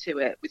coming to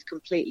it with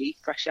completely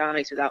fresh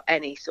eyes without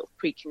any sort of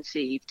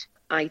preconceived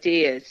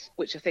ideas,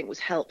 which I think was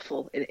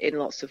helpful in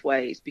lots of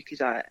ways,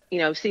 because I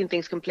was seeing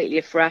things completely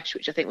afresh,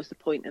 which I think was the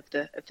point of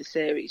the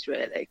series,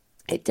 really.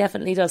 It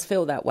definitely does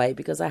feel that way,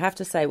 because I have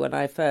to say, when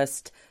I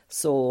first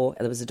saw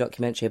there was a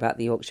documentary about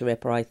the Yorkshire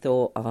Ripper, I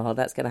thought, oh,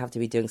 that's going to have to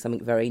be doing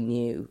something very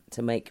new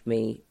to make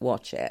me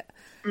watch it.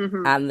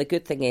 Mm-hmm. And the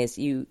good thing is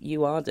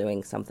you are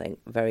doing something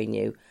very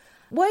new.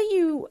 Were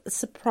you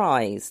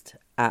surprised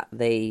at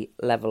the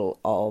level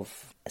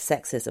of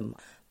sexism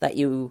that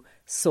you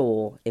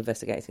saw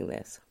investigating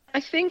this? I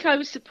think I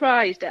was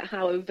surprised at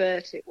how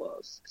overt it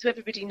was. So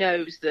everybody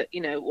knows that,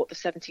 what the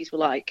 70s were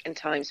like, and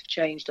times have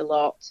changed a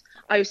lot.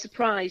 I was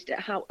surprised at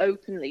how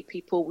openly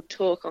people would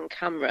talk on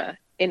camera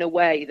in a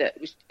way that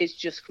is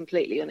just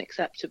completely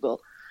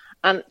unacceptable.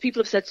 And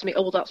people have said to me,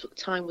 oh, well, that's what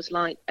the time was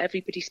like.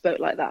 Everybody spoke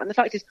like that. And the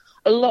fact is,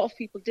 a lot of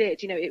people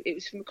did. It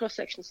was from a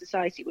cross-section of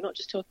society. We're not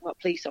just talking about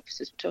police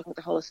officers. We're talking about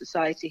the whole of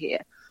society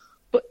here.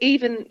 But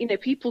even,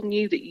 people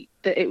knew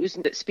that it was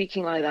that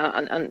speaking like that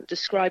and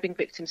describing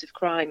victims of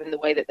crime in the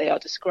way that they are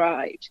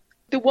described.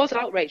 There was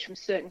outrage from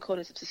certain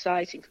corners of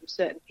society and from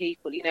certain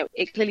people.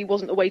 It clearly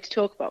wasn't a way to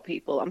talk about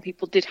people, and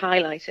people did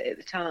highlight it at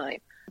the time.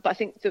 But I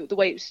think the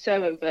way it was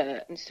so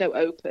overt and so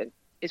open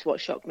is what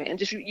shocked me.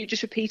 And you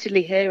just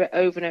repeatedly hear it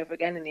over and over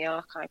again in the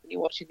archive when you're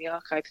watching the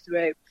archive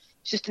through.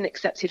 It's just an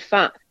accepted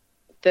fact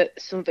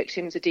that some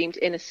victims are deemed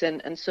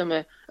innocent and some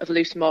are of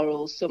loose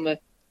morals, some are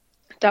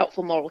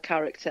doubtful moral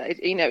character.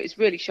 It's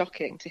really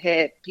shocking to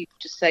hear people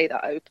just say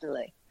that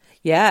openly.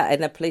 Yeah,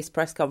 in a police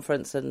press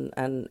conference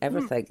and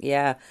everything,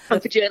 yeah.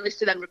 And for journalists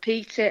to then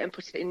repeat it and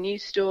put it in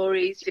news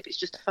stories if it's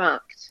just a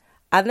fact.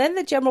 And then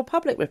the general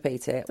public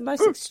repeat it. The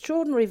most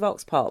extraordinary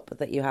vox pop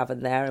that you have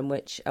in there, in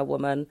which a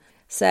woman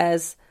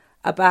says,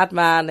 a bad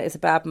man is a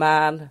bad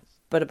man,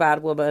 but a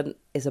bad woman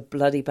is a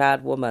bloody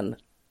bad woman.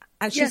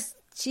 And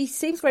she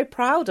seems very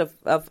proud of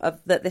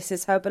that this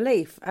is her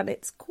belief, and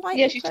it's quite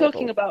incredible. She's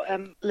talking about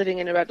living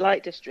in a red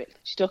light district.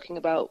 She's talking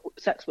about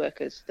sex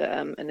workers that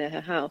are near her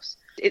house.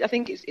 I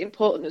think it's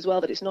important as well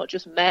that it's not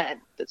just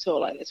men that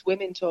talk like this.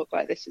 Women talk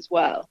like this as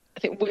well. I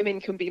think women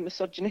can be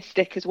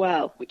misogynistic as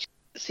well, which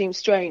seems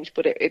strange,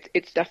 but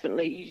it's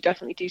definitely, you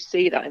definitely do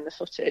see that in the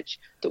footage,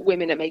 that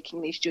women are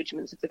making these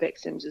judgments of the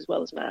victims as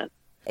well as men.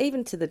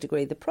 Even to the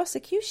degree the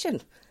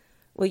prosecution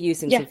were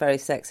using some very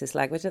sexist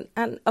language,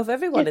 and of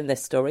everyone in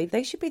this story,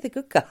 they should be the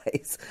good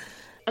guys.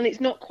 And it's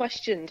not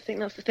questioned. I think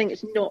that's the thing,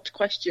 it's not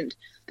questioned.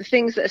 The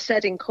things that are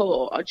said in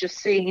court are just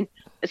seen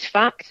as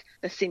fact.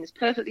 They're seen as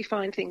perfectly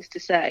fine things to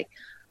say.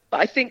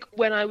 But I think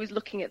when I was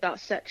looking at that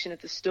section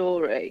of the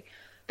story,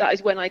 that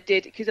is when I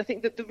did, because I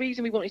think that the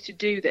reason we wanted to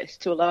do this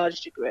to a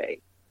large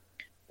degree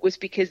was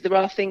because there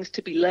are things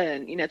to be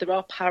learned. There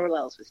are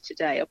parallels with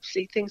today.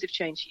 Obviously, things have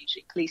changed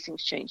hugely.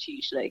 Policing's changed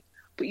hugely.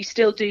 But you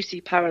still do see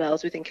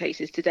parallels within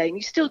cases today, and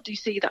you still do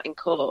see that in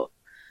court.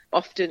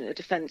 Often a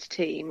defence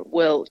team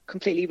will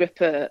completely rip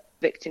a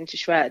victim to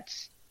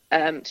shreds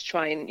to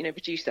try and,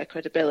 reduce their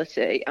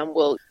credibility, and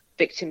will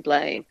victim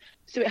blame.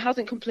 So it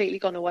hasn't completely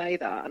gone away,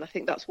 that, and I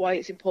think that's why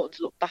it's important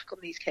to look back on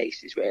these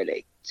cases,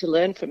 really, to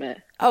learn from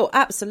it. Oh,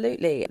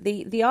 absolutely.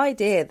 The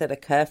idea that a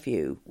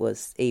curfew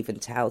was even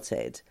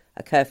touted,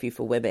 a curfew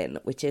for women,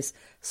 which is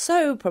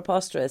so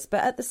preposterous,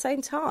 but at the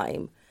same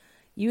time,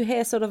 you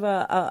hear sort of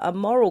a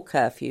moral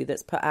curfew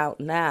that's put out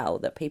now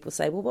that people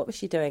say, well, what was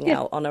she doing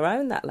out on her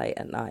own that late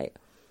at night?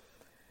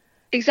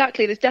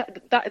 Exactly. There's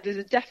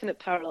a definite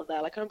parallel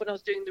there. Like, I remember when I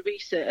was doing the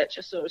research,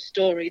 I saw a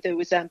story. There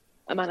was a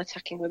man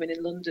attacking women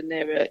in London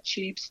near a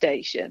tube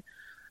station.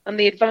 And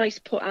the advice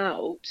put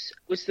out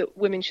was that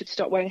women should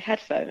stop wearing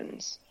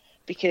headphones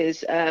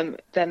because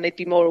then they'd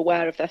be more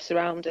aware of their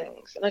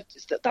surroundings. And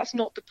that's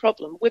not the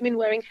problem. Women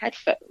wearing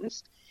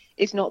headphones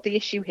is not the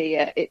issue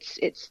here.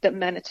 It's that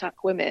men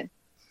attack women.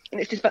 And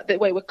it's just the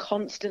way we're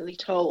constantly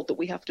told that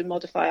we have to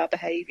modify our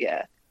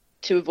behaviour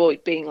to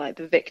avoid being like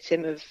the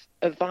victim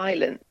of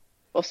violence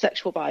or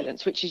sexual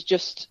violence, which is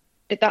just,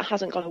 that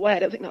hasn't gone away. I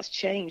don't think that's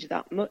changed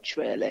that much,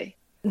 really.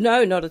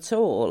 No, not at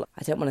all.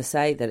 I don't want to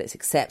say that it's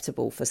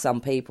acceptable for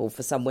some people,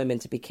 for some women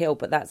to be killed,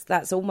 but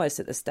that's almost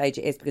at the stage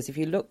it is, because if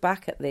you look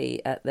back at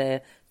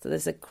so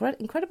there's an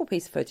incredible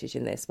piece of footage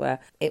in this where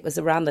it was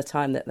around the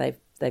time that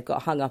they've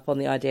got hung up on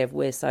the idea of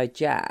Wearside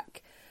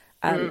Jack.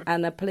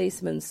 And a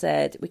policeman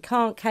said, we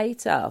can't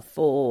cater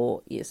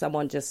for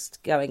someone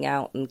just going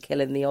out and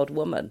killing the odd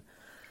woman.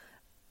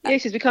 Yeah, he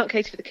says we can't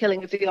cater for the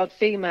killing of the odd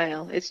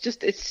female. It's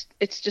just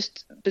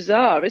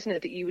bizarre, isn't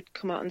it, that you would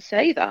come out and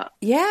say that?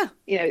 Yeah.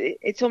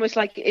 It's almost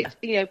like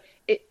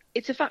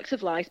it's a fact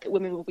of life that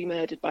women will be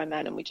murdered by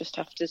men, and we just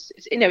have to.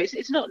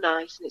 It's not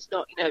nice, and it's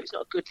not it's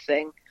not a good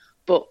thing,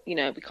 but we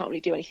can't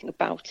really do anything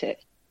about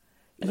it.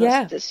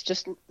 It's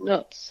just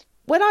nuts.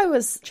 When I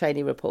was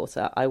trainee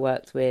reporter, I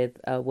worked with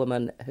a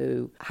woman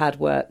who had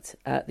worked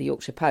at the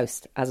Yorkshire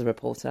Post as a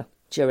reporter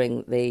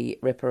during the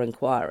Ripper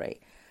inquiry.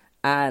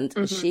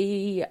 And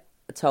she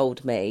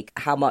told me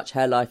how much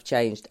her life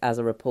changed as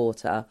a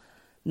reporter,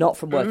 not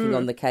from working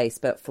on the case,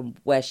 but from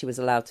where she was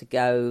allowed to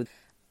go.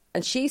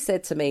 And she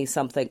said to me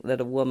something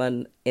that a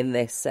woman in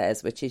this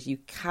says, which is you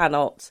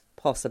cannot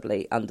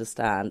possibly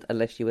understand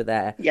unless you were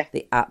there,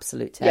 the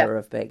absolute terror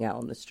of being out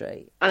on the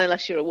street. And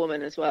unless you're a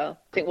woman as well.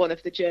 I think one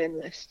of the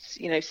journalists,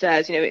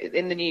 says,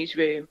 in the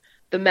newsroom,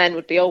 the men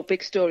would be, oh,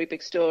 big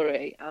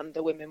story, and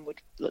the women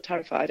would look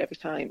terrified every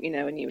time,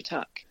 a new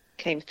attack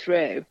came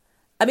through.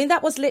 I mean,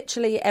 that was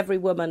literally every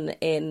woman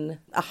in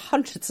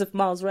hundreds of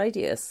miles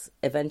radius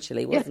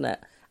eventually, wasn't it?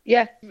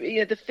 Yeah,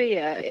 the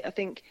fear, I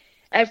think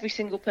every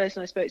single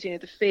person I spoke to,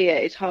 the fear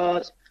is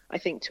hard, I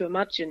think, to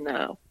imagine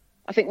now.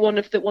 I think one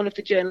of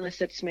the journalists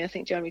said to me, I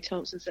think Jeremy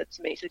Thompson said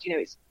to me, he said,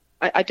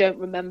 I don't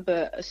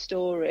remember a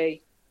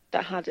story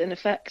that had an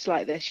effect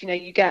like this.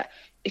 You get,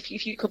 if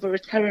you cover a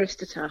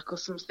terrorist attack or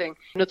something,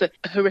 another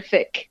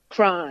horrific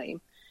crime,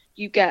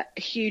 you get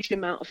a huge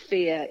amount of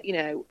fear,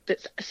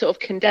 that's sort of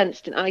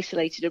condensed and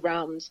isolated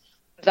around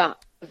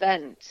that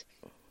event.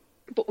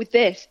 But with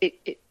this,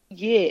 it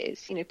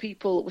years,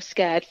 people were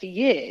scared for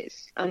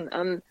years.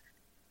 And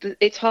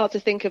it's hard to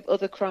think of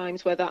other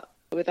crimes where that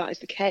is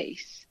the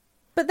case.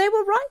 But they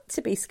were right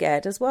to be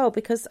scared as well,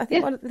 because I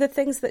think one of the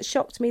things that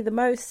shocked me the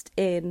most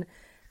in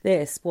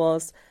this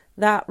was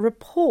that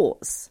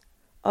reports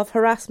of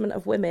harassment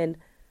of women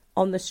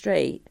on the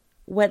street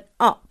went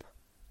up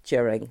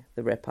during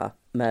the Ripper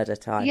murder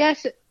time.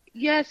 Yes.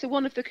 So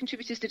one of the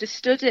contributors did a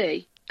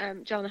study.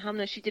 Joanna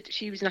Hamner,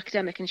 she was an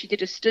academic, and she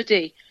did a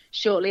study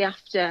shortly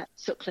after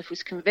Sutcliffe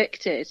was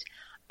convicted,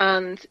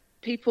 and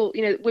people,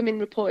 women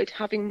reported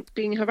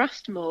being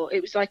harassed more.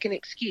 It was like an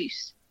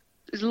excuse.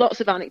 There's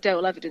lots of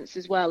anecdotal evidence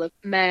as well of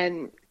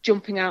men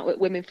jumping out at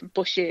women from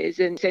bushes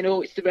and saying,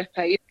 oh, it's the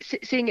Ripper.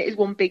 Seeing it as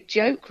one big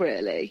joke,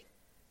 really.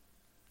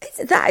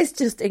 That is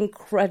just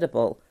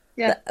incredible.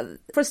 Yeah.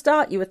 For a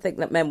start, you would think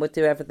that men would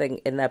do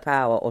everything in their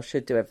power, or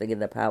should do everything in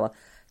their power,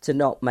 to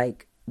not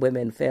make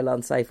women feel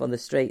unsafe on the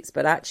streets.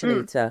 But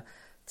actually to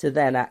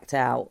then act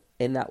out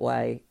in that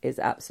way is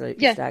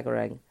absolutely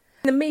staggering.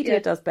 The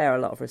media does bear a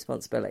lot of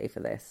responsibility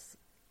for this.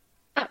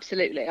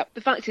 Absolutely.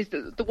 The fact is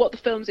that what the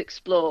films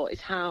explore is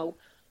how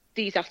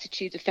these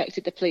attitudes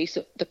affected the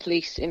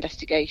police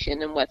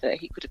investigation, and whether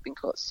he could have been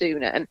caught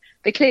sooner. And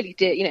they clearly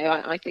did.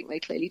 I think they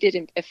clearly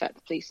did affect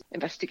the police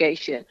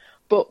investigation.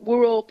 But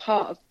we're all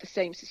part of the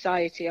same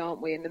society,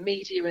 aren't we? And the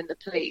media and the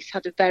police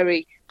had a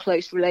very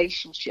close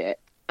relationship.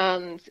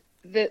 And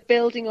the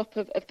building up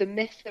of the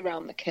myth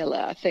around the killer,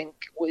 I think,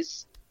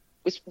 was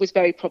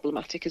very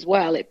problematic as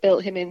well. It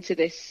built him into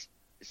this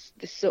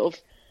sort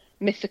of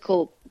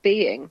mythical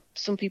being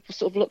some people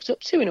sort of looked up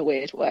to in a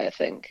weird way, I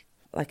think.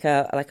 Like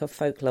a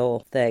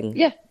folklore thing.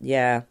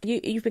 Yeah.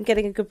 You've been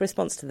getting a good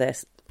response to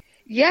this.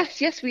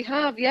 Yes, we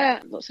have. Yeah,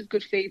 lots of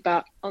good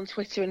feedback on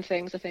Twitter and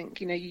things. I think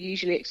you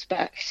usually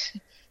expect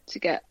to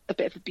get a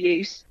bit of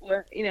abuse.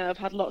 I've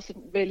had lots of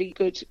really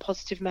good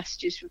positive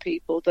messages from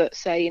people that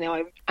say,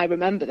 I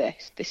remember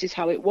this. This is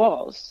how it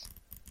was.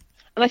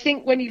 And I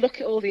think when you look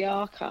at all the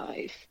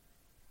archive,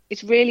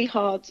 it's really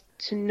hard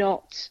to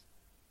not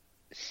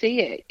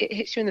see it. It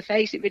hits you in the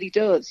face. It really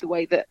does. The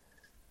way that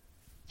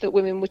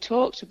women were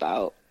talked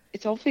about.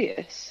 It's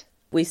obvious.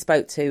 We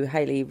spoke to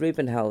Hayley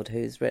Rubenhold,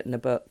 who's written a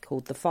book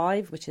called The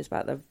Five, which is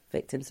about the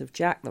victims of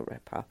Jack the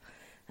Ripper.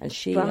 And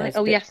she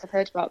yes, I've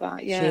heard about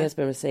that, yeah. She has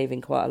been receiving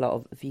quite a lot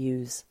of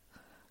views,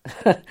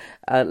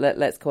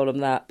 let's call them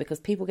that, because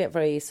people get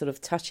very sort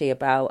of touchy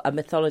about a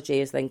mythology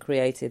is then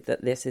created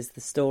that this is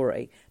the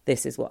story,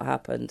 this is what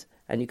happened,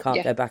 and you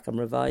can't go back and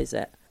revise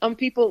it. And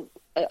people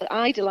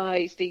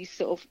idolise these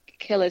sort of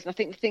killers. And I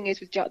think the thing is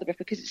with Jack the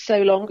Ripper, because it's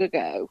so long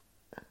ago,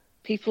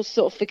 people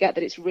sort of forget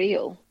that it's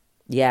real.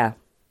 Yeah.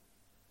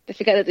 They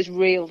forget that there's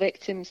real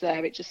victims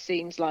there. It just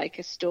seems like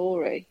a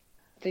story.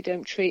 They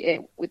don't treat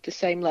it with the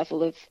same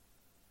level of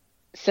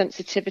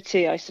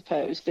sensitivity, I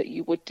suppose, that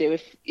you would do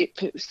if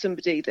it was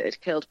somebody that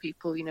had killed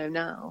people,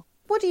 now.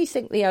 What do you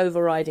think the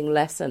overriding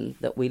lesson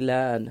that we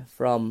learn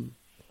from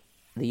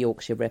the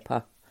Yorkshire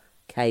Ripper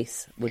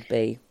case would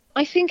be?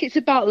 I think it's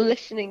about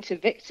listening to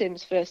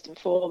victims first and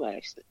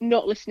foremost.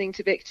 Not listening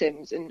to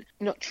victims and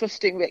not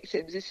trusting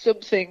victims is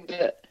something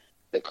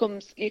that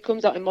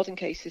comes out in modern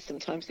cases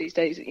sometimes these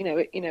days.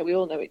 We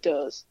all know it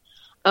does.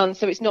 And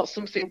so it's not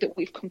something that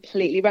we've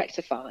completely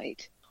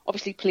rectified.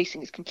 Obviously,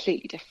 policing is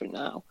completely different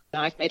now.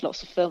 I've made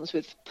lots of films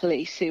with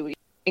police who are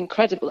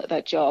incredible at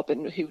their job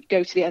and who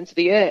go to the ends of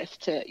the earth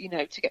to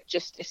get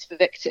justice for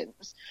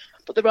victims.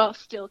 But there are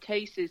still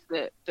cases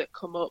that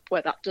come up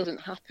where that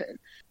doesn't happen.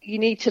 You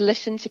need to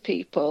listen to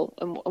people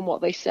and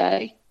what they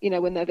say,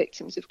 when they're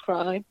victims of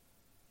crime.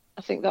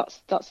 I think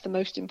that's the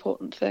most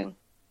important thing.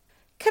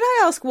 Can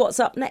I ask what's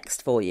up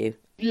next for you?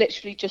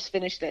 Literally just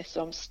finished this,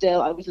 so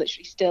I was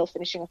literally still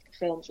finishing off the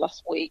films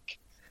last week.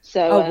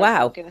 So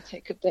wow. I'm going to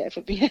take a bit of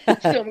a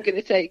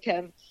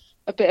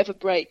bit of a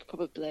break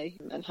probably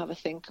and have a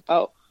think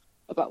about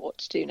what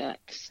to do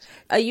next.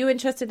 Are you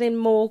interested in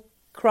more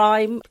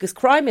crime? Because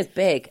crime is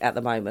big at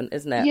the moment,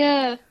 isn't it?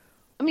 Yeah.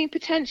 I mean,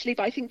 potentially,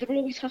 but I think there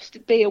always has to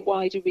be a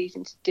wider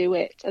reason to do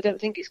it. I don't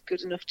think it's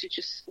good enough to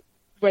just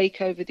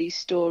rake over these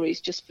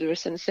stories just for a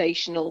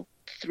sensational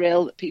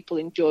thrill that people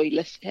enjoy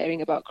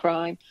hearing about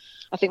crime.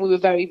 I think we were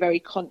very, very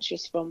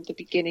conscious from the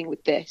beginning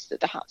with this that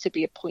there had to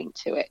be a point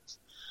to it.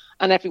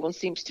 And everyone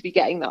seems to be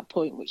getting that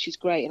point, which is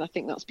great. And I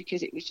think that's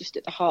because it was just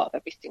at the heart of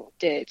everything we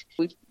did.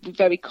 We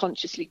very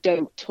consciously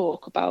don't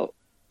talk about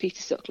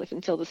Peter Sutcliffe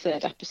until the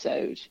 3rd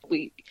episode.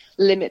 We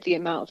limit the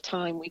amount of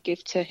time we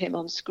give to him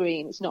on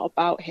screen. It's not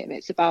about him,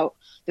 it's about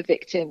the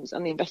victims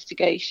and the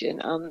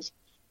investigation and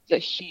the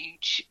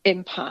huge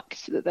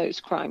impact that those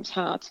crimes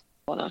had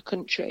on our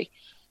country.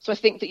 So I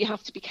think that you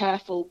have to be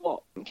careful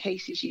what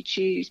cases you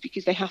choose,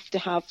 because you have to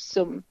have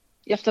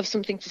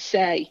something to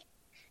say,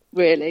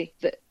 really,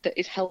 that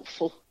is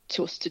helpful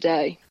to us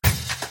today.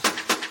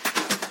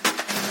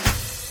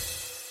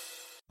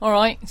 All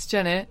right, it's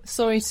Jen here.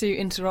 Sorry to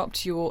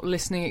interrupt your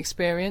listening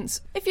experience.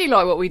 If you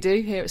like what we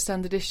do here at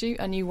Standard Issue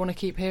and you want to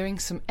keep hearing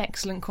some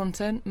excellent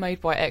content made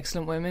by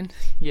excellent women,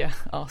 yeah,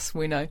 us,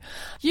 we know,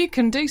 you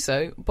can do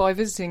so by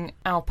visiting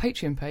our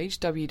Patreon page,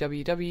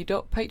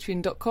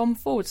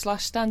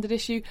 www.patreon.com/Standard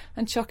Issue,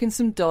 and chucking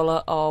some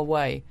dollar our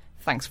way.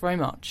 Thanks very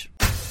much.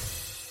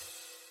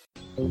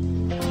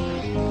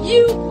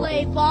 You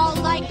play ball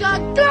like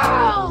a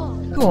girl!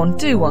 Go on,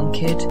 do one,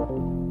 kid.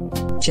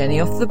 Jenny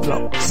off the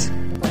blocks.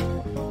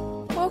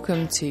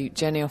 Welcome to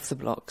Jenny Off the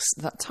Blocks,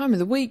 that time of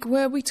the week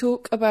where we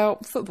talk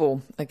about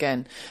football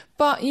again.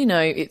 But, you know,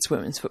 it's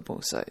women's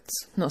football, so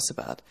it's not so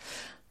bad.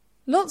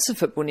 Lots of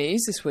football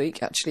news this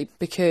week, actually,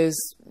 because,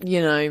 you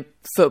know,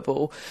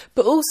 football.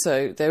 But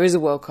also, there is a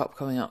World Cup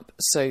coming up,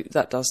 so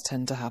that does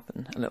tend to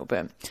happen a little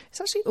bit. It's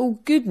actually all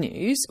good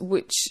news,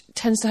 which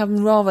tends to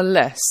happen rather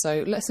less,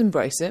 so let's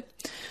embrace it.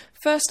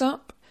 First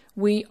up,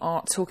 we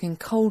are talking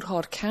cold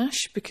hard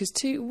cash, because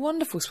 2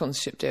 wonderful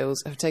sponsorship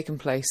deals have taken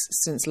place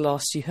since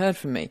last you heard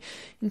from me,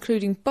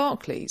 including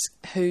Barclays,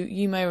 who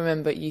you may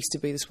remember used to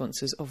be the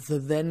sponsors of the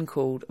then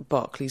called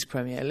Barclays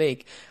Premier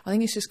League. I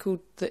think it's just called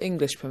the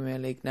English Premier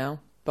League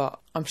now, but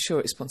I'm sure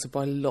it's sponsored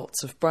by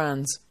lots of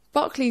brands.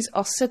 Barclays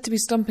are said to be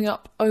stumping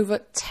up over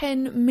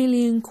 10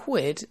 million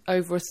quid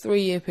over a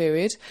 3-year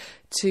period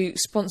to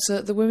sponsor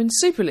the Women's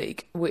Super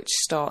League, which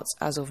starts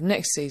as of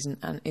next season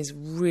and is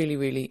really,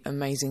 really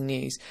amazing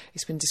news.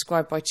 It's been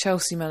described by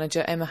Chelsea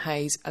manager Emma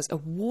Hayes as a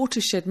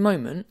watershed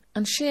moment,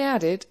 and she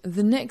added,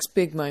 the next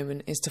big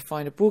moment is to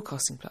find a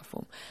broadcasting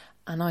platform.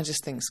 And I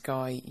just think,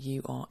 Sky,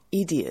 you are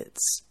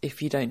idiots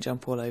if you don't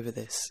jump all over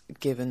this,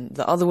 given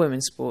the other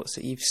women's sports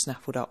that you've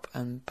snaffled up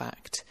and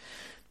backed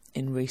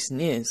in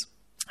recent years.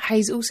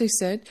 Hayes also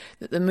said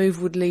that the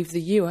move would leave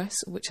the US,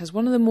 which has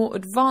one of the more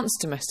advanced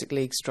domestic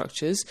league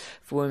structures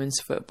for women's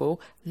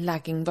football,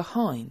 lagging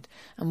behind.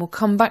 And we'll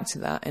come back to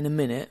that in a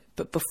minute.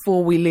 But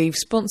before we leave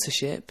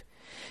sponsorship,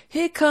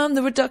 here come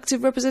the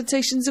reductive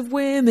representations of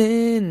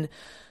women.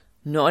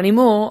 Not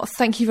anymore.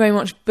 Thank you very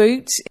much,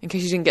 Boot, in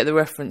case you didn't get the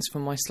reference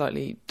from my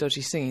slightly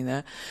dodgy singing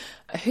there,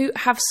 who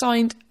have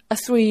signed a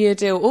 3-year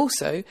deal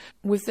also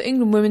with the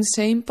England women's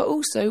team, but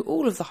also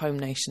all of the home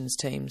nations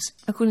teams.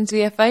 According to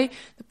the FA,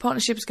 the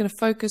partnership is going to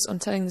focus on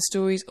telling the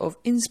stories of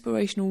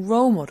inspirational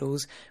role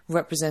models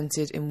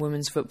represented in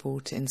women's football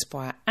to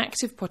inspire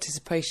active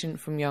participation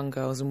from young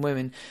girls and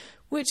women,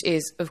 which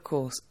is, of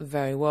course,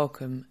 very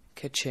welcome.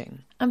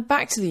 Ka-ching. And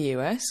back to the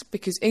US,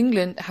 because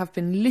England have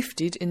been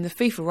lifted in the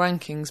FIFA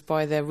rankings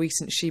by their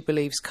recent She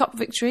Believes Cup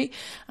victory,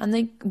 and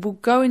they will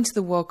go into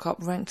the World Cup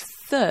ranked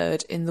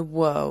 3rd in the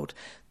world.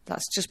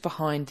 That's just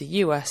behind the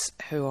US,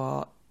 who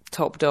are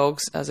top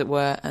dogs, as it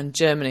were, and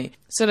Germany.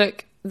 So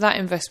look, that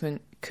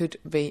investment could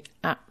be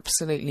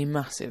absolutely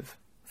massive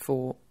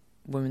for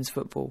women's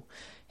football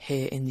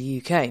here in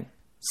the UK.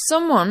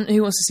 Someone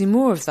who wants to see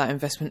more of that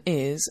investment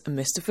is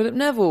Mr. Philip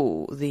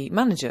Neville, the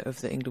manager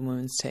of the England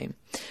women's team,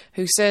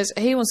 who says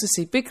he wants to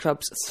see big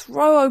clubs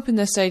throw open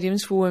their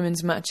stadiums for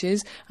women's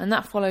matches, and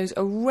that follows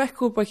a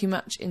record-breaking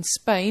match in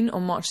Spain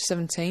on March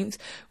 17th,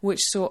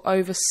 which saw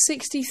over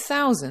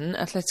 60,000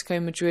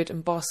 Atletico Madrid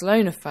and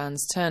Barcelona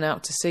fans turn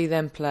out to see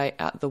them play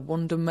at the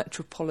Wanda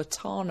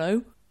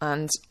Metropolitano.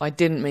 And I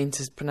didn't mean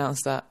to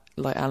pronounce that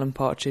like Alan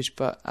Partridge,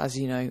 but as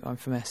you know, I'm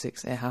from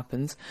Essex, it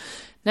happens.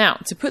 Now,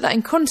 to put that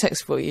in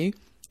context for you,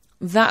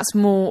 that's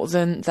more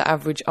than the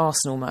average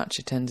Arsenal match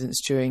attendance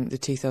during the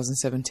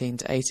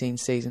 2017-18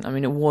 season. I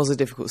mean, it was a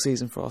difficult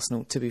season for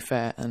Arsenal, to be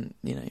fair, and,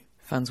 you know,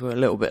 fans were a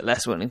little bit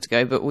less willing to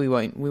go, but we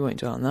won't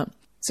dwell on that.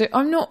 So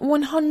I'm not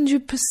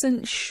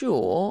 100%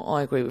 sure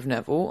I agree with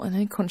Neville. I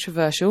know,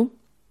 controversial.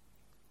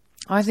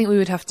 I think we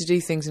would have to do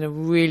things in a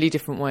really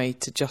different way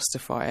to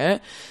justify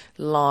it,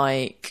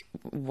 like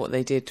what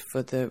they did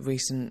for the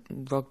recent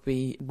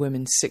Rugby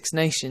Women's Six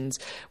Nations,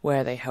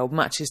 where they held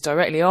matches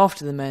directly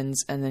after the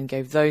men's and then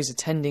gave those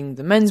attending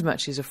the men's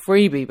matches a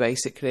freebie,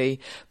 basically.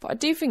 But I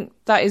do think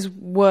that is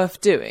worth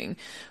doing.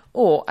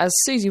 Or, as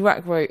Susie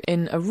Rack wrote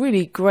in a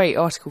really great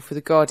article for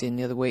The Guardian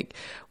the other week,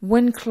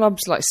 when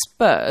clubs like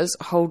Spurs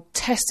hold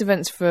test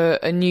events for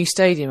a new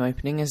stadium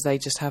opening, as they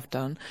just have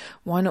done,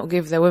 why not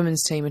give their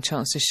women's team a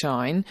chance to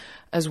shine,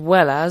 as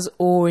well as,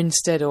 or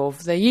instead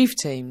of, their youth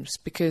teams?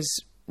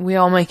 Because we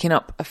are making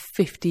up a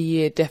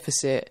 50-year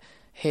deficit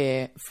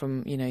here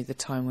from, you know, the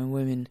time when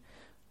women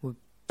were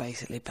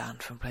basically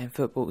banned from playing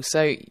football.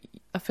 So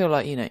I feel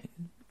like, you know,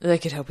 they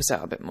could help us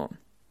out a bit more.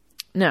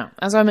 Now,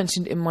 as I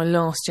mentioned in my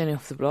last Jenny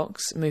Off the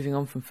Blocks, moving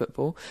on from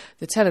football,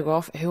 The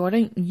Telegraph, who I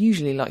don't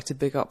usually like to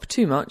big up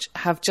too much,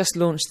 have just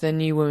launched their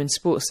new women's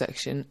sports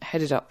section,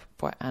 headed up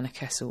by Anna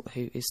Kessel,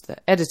 who is the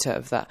editor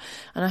of that.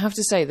 And I have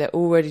to say, they're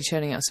already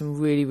churning out some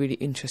really, really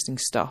interesting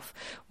stuff.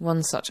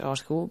 One such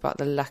article about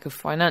the lack of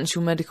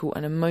financial, medical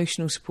and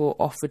emotional support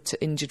offered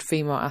to injured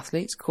female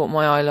athletes caught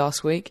my eye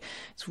last week.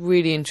 It's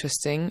really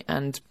interesting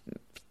and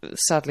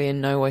sadly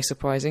in no way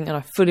surprising, and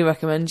I fully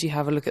recommend you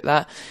have a look at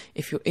that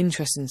if you're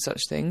interested in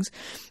such things.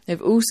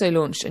 They've also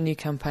launched a new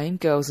campaign,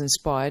 Girls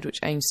Inspired, which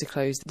aims to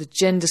close the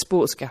gender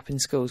sports gap in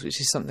schools,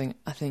 which is something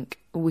I think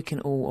we can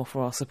all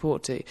offer our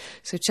support to.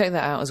 So check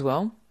that out as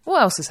well.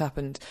 What else has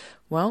happened?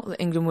 Well, the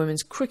England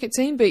women's cricket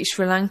team beat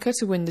Sri Lanka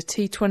to win the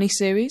T20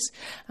 series.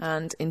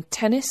 And in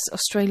tennis,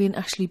 Australian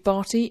Ashley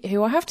Barty,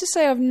 who I have to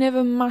say I've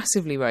never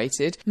massively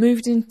rated,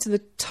 moved into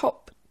the top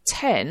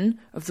 10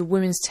 of the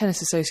Women's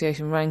Tennis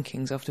Association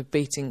rankings after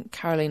beating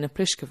Karolina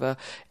Pliskova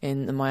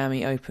in the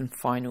Miami Open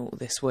final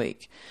this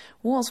week.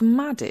 What's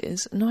mad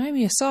is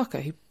Naomi Osaka,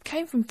 who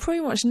came from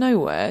pretty much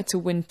nowhere to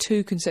win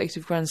 2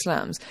 consecutive Grand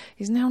Slams,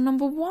 is now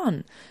number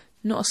 1.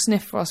 Not a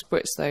sniff for us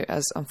Brits though,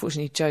 as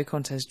unfortunately Jo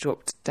Konta has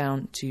dropped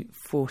down to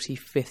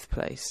 45th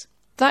place.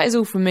 That is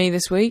all from me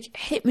this week.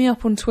 Hit me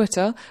up on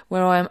Twitter,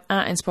 where I am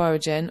at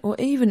InspiraGen, or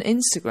even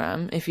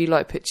Instagram if you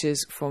like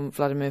pictures from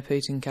Vladimir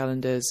Putin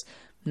calendars.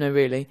 No,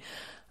 really.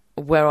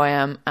 Where I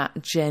am at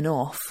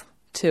GenOff,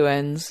 2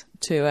 N's,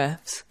 2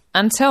 F's.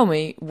 And tell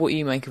me what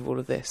you make of all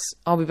of this.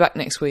 I'll be back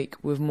next week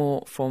with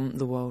more from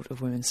the world of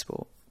women's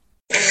sport.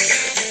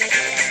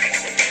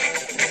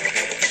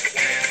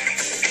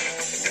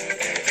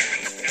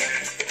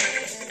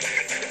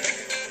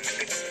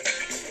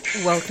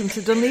 Welcome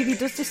to Dunleavy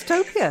Does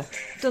Dystopia.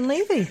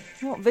 Dunleavy,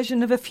 what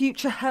vision of a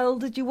future hell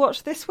did you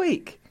watch this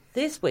week?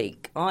 This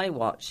week I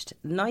watched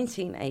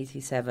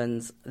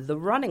 1987's The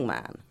Running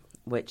Man,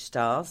 which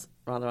stars,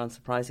 rather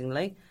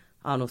unsurprisingly,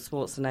 Arnold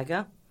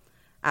Schwarzenegger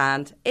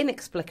and,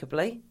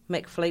 inexplicably,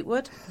 Mick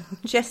Fleetwood,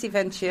 Jesse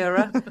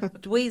Ventura,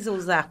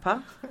 Dweezil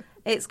Zappa.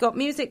 It's got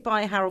music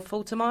by Harold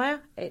Faltermeyer.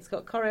 It's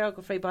got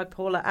choreography by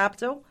Paula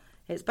Abdul.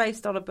 It's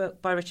based on a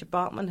book by Richard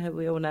Bartman, who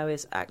we all know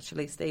is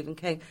actually Stephen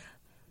King.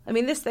 I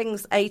mean, this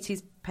thing's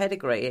 80s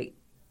pedigree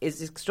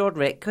is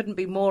extraordinary. It couldn't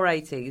be more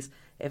 80s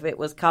if it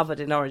was covered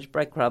in orange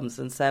breadcrumbs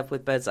and served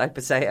with bird's eye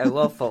potato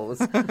waffles.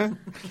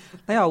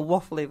 They are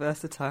waffly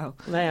versatile.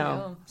 They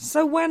are.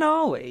 So when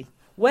are we?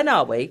 When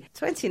are we?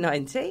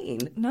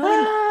 2019.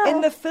 No, in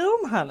the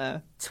film,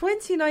 Hannah.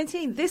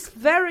 2019, this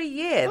very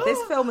year.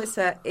 This film is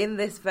set in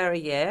this very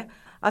year.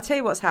 I'll tell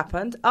you what's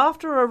happened.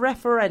 After a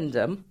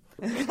referendum,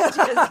 which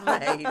is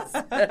made,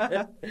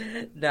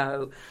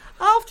 no,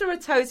 after a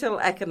total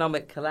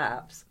economic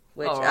collapse,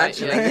 which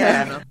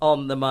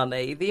on the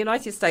money, the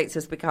United States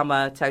has become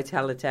a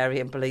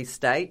totalitarian police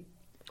state.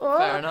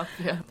 Fair enough,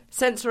 yeah.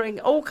 Censoring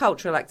all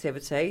cultural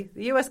activity.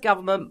 The US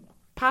government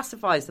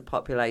pacifies the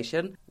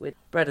population with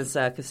bread and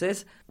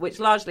circuses, which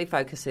largely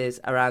focuses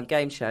around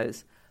game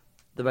shows,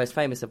 the most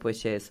famous of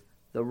which is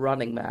The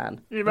Running Man.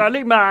 The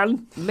Running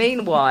Man.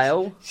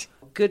 Meanwhile,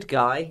 good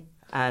guy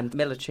and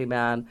military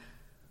man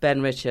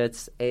Ben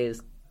Richards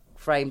is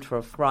framed for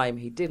a crime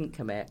he didn't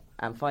commit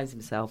and finds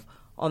himself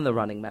on The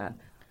Running Man.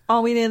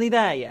 Are we nearly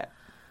there yet?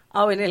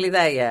 Are we nearly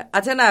there yet?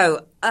 I don't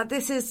know.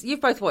 You've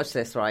both watched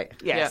this, right?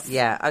 Yes.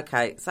 Yeah,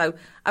 okay. So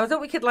I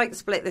thought we could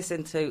split this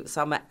into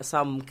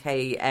some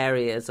key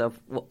areas of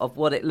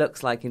what it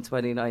looks like in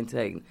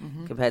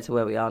 2019 compared to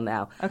where we are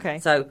now. Okay.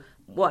 So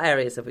what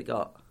areas have we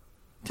got?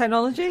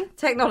 Technology?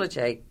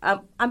 Technology.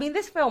 I mean,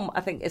 this film,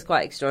 I think, is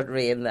quite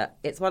extraordinary in that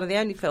it's one of the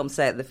only films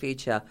set in the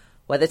future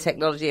where the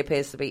technology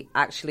appears to be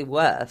actually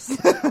worse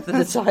than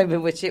the time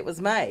in which it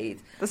was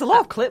made. There's a lot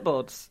of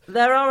clipboards.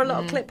 There are a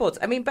lot of clipboards.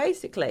 I mean,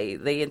 basically,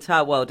 the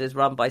entire world is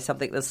run by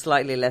something that's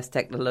slightly less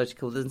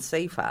technological than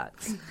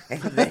CFAX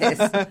in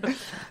this.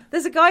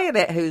 There's a guy in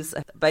it who's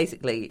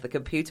basically the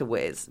computer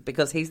whiz,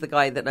 because he's the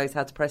guy that knows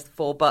how to press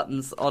 4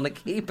 buttons on a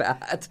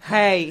keypad.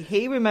 Hey,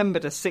 he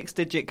remembered a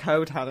 6-digit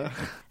code, Hannah.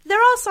 There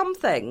are some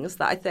things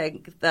that I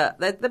think that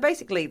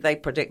they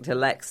predict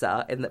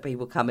Alexa in that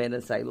people come in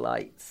and say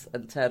lights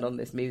and turn on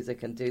this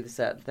music and do the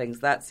certain things.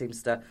 That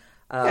seems to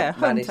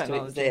manage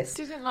to exist.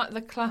 Doesn't like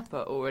the clapper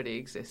already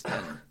exist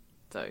then,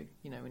 though?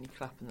 You know, when you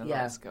clap and the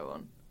lights go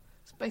on.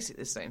 It's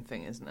basically the same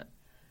thing, isn't it?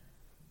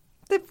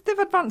 They've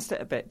advanced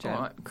it a bit, Jen.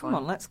 Right, Come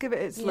on, let's give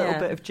it its little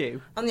bit of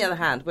due. On the other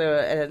hand, we're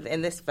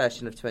in this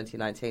version of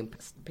 2019,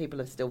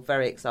 people are still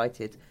very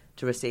excited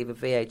to receive a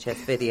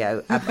VHS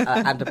video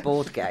and a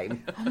board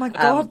game. Oh my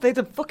God, they'd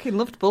have fucking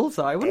loved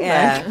Bullseye, wouldn't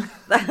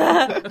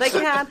they? They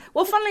can.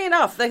 Well, funnily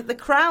enough, the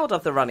crowd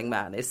of The Running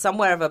Man is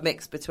somewhere of a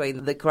mix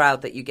between the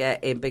crowd that you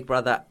get in Big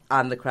Brother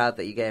and the crowd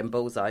that you get in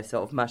Bullseye,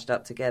 sort of mashed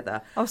up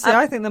together. Obviously,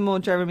 I think they're more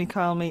Jeremy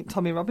Kyle meet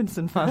Tommy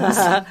Robinson fans.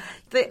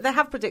 They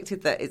have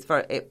predicted that it's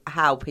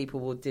how people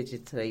will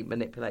digitally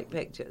manipulate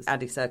pictures.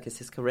 Andy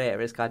Serkis's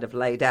career is kind of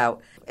laid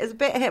out. It's a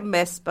bit hit and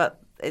miss,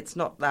 but it's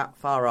not that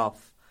far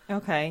off.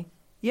 Okay.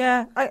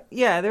 Yeah,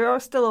 there are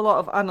still a lot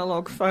of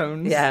analogue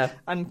phones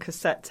and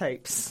cassette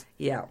tapes.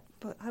 Yeah.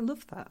 But I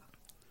love that.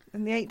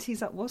 In the 80s,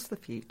 that was the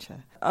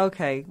future.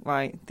 Okay,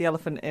 right. The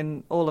elephant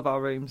in all of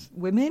our rooms.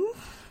 Women?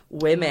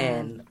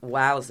 Women,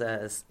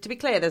 wowzers. To be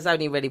clear, there's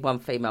only really one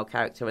female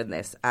character in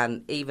this,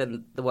 and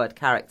even the word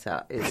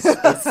character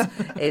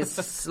is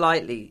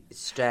slightly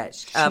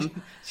stretched.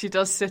 She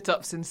does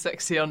sit-ups in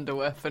sexy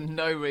underwear for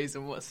no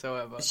reason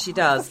whatsoever. She What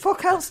does. the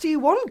fuck else do you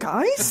want,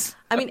 guys?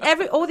 I mean,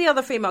 all the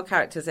other female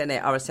characters in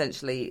it are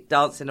essentially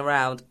dancing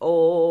around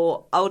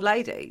or old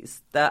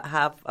ladies that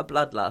have a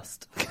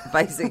bloodlust,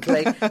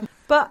 basically.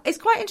 But it's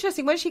quite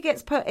interesting when she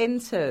gets put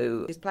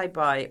into... She's played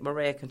by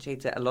Maria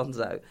Conchita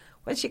Alonso.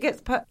 When she gets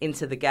put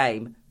into the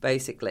game,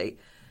 basically,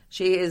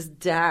 she is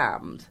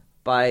damned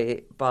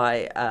by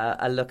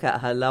a look at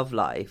her love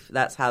life.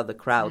 That's how the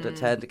crowd are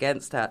turned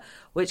against her,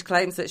 which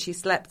claims that she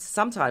slept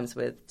sometimes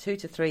with 2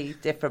 to 3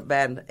 different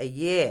men a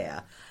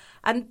year.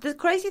 And the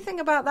crazy thing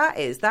about that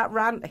is that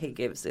rant he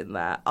gives in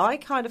that, I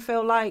kind of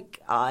feel like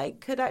I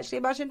could actually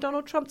imagine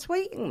Donald Trump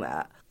tweeting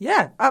that.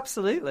 Yeah,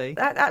 absolutely.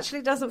 That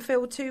actually doesn't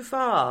feel too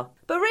far.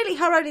 But really,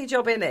 her only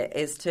job in it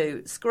is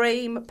to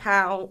scream,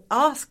 pout,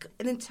 ask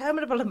an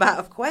interminable amount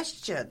of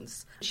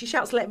questions. She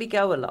shouts, "Let me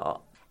go," a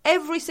lot.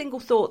 Every single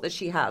thought that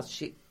she has,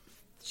 she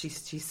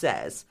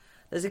says.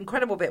 There's an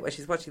incredible bit where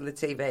she's watching the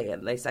TV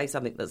and they say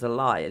something that's a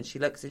lie and she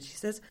looks and she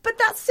says, "But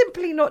that's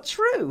simply not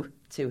true,"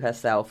 to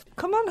herself.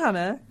 Come on,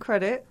 Hannah.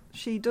 Credit.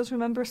 She does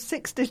remember a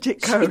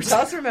 6-digit code. She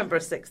does remember a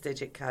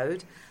 6-digit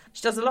code.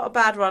 She does a lot of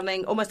bad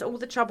running. Almost all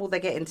the trouble they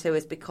get into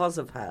is because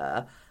of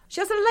her.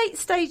 She has a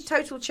late-stage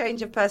total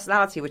change of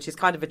personality, which is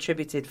kind of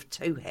attributed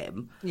to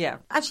him. Yeah.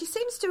 And she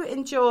seems to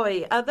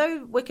enjoy,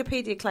 although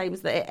Wikipedia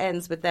claims that it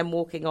ends with them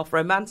walking off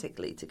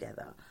romantically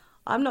together,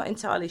 I'm not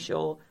entirely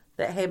sure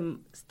that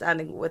him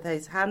standing with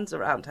his hands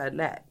around her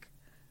neck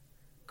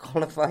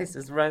qualifies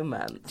as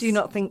romance. Do you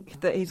not think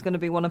that he's going to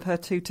be one of her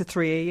 2 to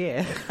 3 a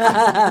year?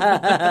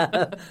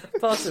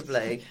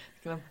 Possibly.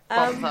 Gonna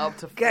bump that up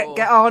to 4.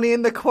 Get Arnie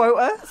in the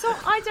quota? So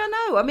I don't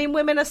know. I mean,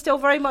 women are still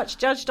very much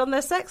judged on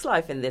their sex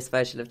life in this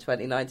version of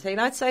 2019.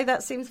 I'd say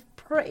that seems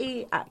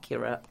pretty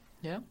accurate.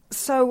 Yeah.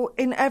 So,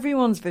 in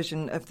everyone's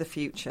vision of the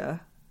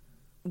future,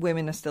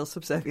 women are still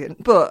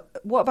subservient. But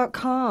what about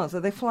cars? Are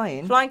they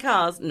flying? Flying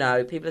cars?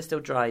 No, people are still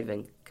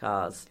driving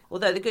cars.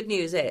 Although the good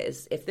news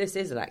is, if this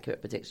is an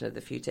accurate prediction of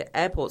the future,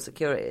 airport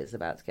security is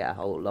about to get a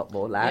whole lot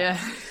more lax.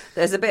 Yeah.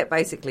 There's a bit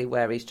basically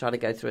where he's trying to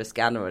go through a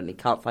scanner and he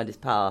can't find his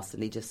pass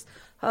and he just,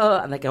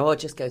 and they go,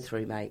 just go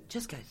through, mate.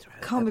 Just go through.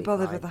 Can't be It'll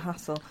bothered fine." with the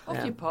hassle.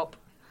 Off you pop.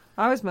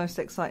 I was most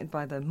excited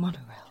by the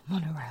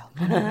monorail.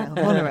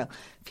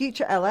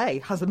 Future LA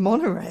has a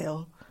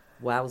monorail.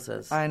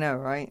 Wowzers. I know,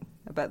 right?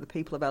 I bet the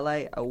people of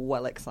LA are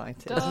well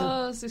excited.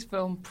 Does this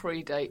film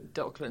predate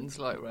Docklands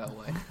Light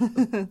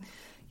Railway?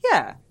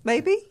 Yeah,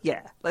 maybe?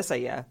 Yeah. Let's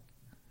say yeah.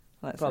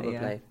 Let's Probably.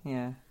 say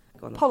yeah.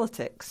 Go on.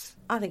 Politics.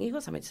 I think you've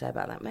got something to say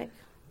about that, Mick.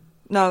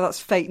 No, that's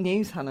fake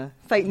news, Hannah.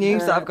 Fake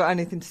news that I've got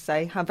anything to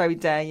say. How very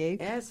dare you?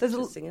 Yeah, it's There's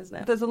interesting, isn't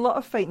it? There's a lot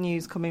of fake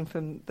news coming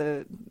from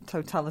the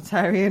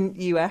totalitarian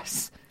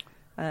US.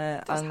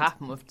 It does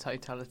happen with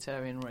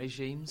totalitarian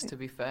regimes, to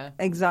be fair.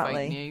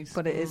 Exactly. Fake news.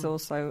 But it is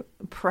also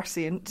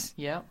prescient.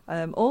 Yeah.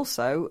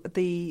 Also,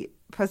 the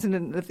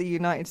President of the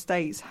United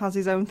States has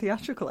his own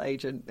theatrical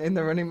agent in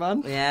The Running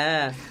Man.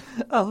 Yeah.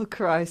 Oh,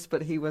 Christ,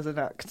 but he was an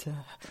actor.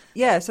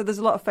 Yeah, so there's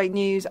a lot of fake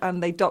news,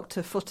 and they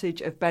doctor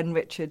footage of Ben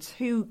Richards,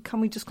 who, can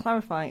we just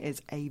clarify,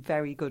 is a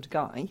very good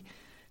guy,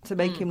 to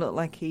make him look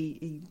like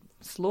he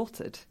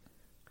slaughtered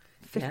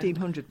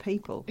 1,500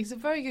 people. He's a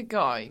very good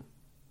guy,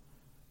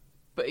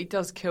 but he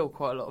does kill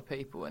quite a lot of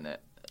people in it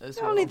as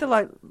well. Only the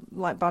like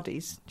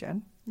baddies,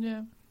 Jen.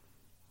 Yeah.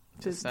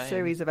 Just a Same.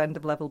 series of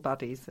end-of-level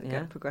baddies that Yeah.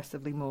 get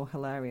progressively more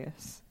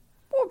hilarious.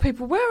 What are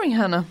people wearing,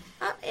 Hannah?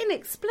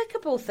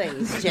 Inexplicable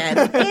things, Jen.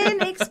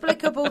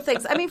 Inexplicable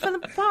things. I mean, for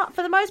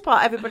the most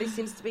part, everybody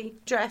seems to be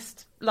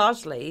dressed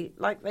largely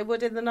like they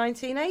would in the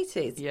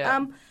 1980s.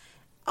 Yeah.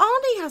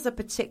 Arnie has a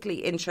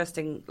particularly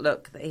interesting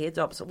look that he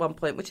adopts at one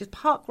point, which is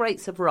Park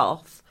Rates of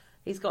Wrath.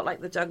 He's got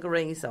like the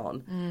dungarees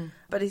on,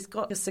 but he's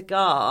got a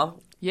cigar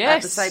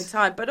at the same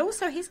time. But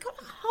also he's got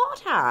a hard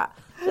hat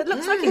that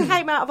looks like it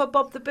came out of a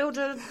Bob the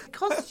Builder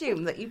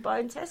costume that you buy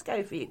in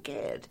Tesco for your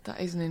kid.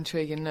 That is an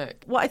intriguing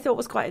look. What I thought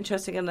was quite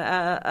interesting, and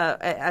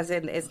as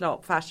in it's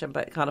not fashion,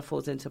 but it kind of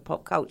falls into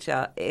pop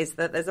culture, is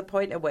that there's a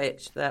point at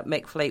which that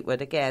Mick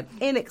Fleetwood, again,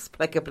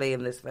 inexplicably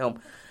in this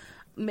film,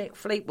 Mick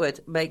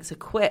Fleetwood makes a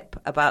quip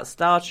about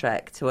Star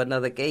Trek to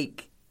another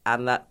geek,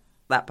 and that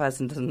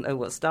person doesn't know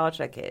what Star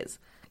Trek is.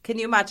 Can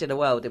you imagine a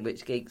world in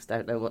which geeks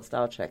don't know what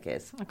Star Trek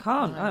is? I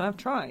can't. I've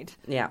tried.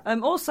 Yeah.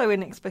 Also,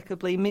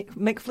 inexplicably,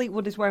 Mick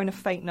Fleetwood is wearing a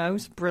fake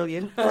nose.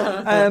 Brilliant.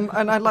 And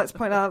I'd like to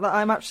point out that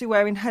I'm actually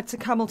wearing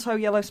head-to-camel-toe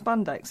yellow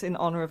spandex in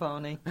honour of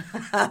Arnie.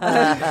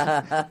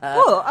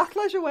 Well,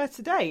 athleisure wear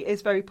today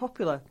is very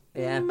popular.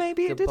 Yeah,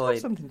 Maybe it good did point.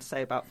 have something to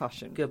say about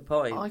fashion. Good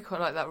point. I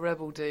quite like that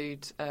rebel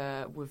dude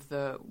with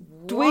the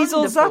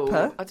Dweezil wonderful-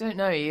 Zappa? I don't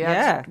know. He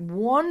has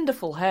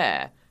wonderful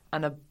hair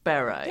and a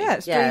beret. Yeah,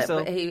 it's Yeah,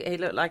 Dweezil. but he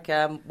looked like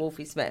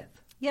Wolfie Smith.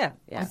 Yeah.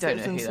 Yeah. I don't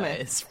know Susan who Smith.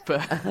 that is,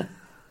 but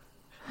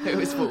Who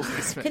is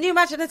Wolfie Smith? Can you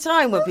imagine a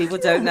time when people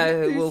don't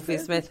know who Wolfie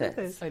Smith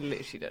is? I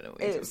literally don't know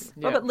what you're talking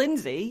about. Robert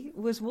Lindsay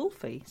was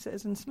Wolfie,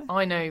 Citizen Smith.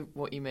 I know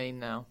what you mean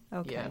now.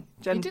 Okay. Yeah.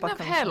 Jen He didn't have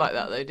Buchan hair Smith. like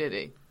that, though, did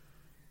he?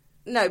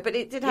 No, but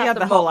it did He have had the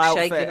the whole mock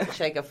outfit.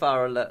 Shaker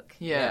Farah look.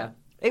 Yeah.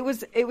 It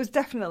was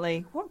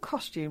definitely, what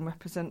costume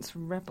represents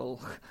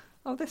Rebel?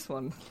 Oh, this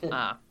one.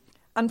 Ah.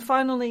 And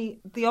finally,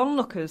 the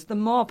onlookers, the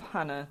mob,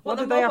 Hannah. What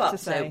the do they mob have up to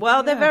say?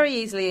 Well, they're Yeah. very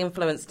easily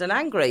influenced and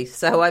angry.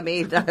 So, I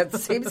mean, that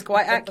seems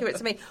quite accurate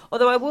to me.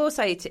 Although I will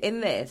say,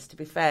 in this, to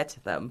be fair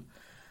to them,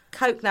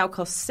 Coke now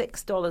costs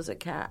 $6 a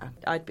can.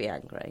 I'd be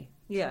angry.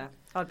 Yeah,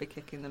 I'd be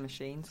kicking the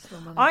machines.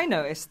 I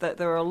noticed that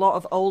there are a lot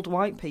of old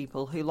white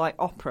people who like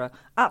opera,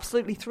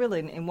 absolutely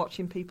thrilling in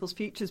watching people's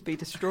futures be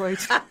destroyed.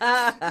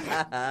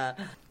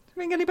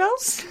 Ring any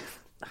bells?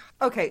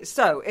 Okay,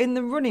 so in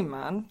The Running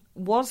Man,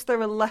 was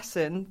there a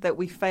lesson that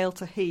we failed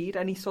to heed,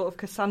 any sort of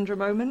Cassandra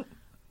moment?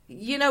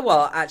 You know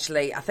what,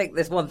 actually, I think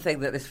there's one thing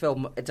that this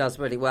film does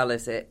really well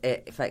is it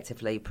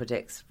effectively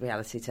predicts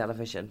reality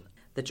television.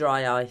 The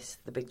dry ice,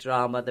 the big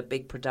drama, the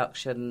big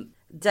production.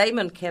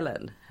 Damon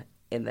Killen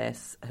in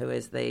this, who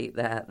is the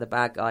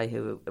bad guy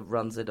who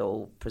runs it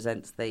all,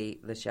 presents the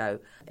show,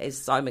 is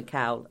Simon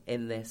Cowell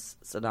in this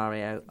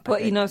scenario.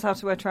 But he knows how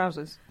to wear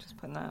trousers, just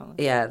putting that on.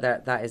 Yeah,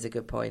 that is a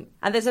good point.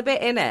 And there's a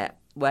bit in it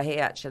where he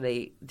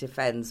actually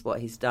defends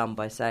what he's done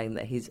by saying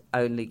that he's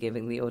only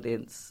giving the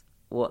audience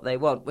what they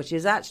want, which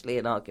is actually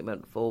an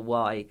argument for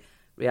why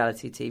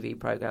reality TV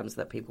programmes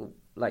that people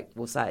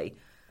will say,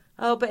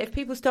 oh, but if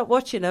people stop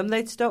watching them,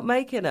 they'd stop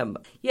making them.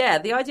 Yeah,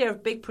 the idea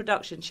of big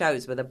production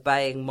shows with a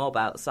baying mob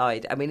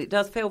outside, I mean, it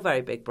does feel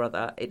very Big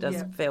Brother. It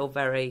does feel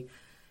very...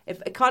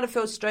 It kind of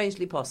feels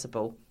strangely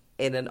possible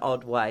in an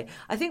odd way.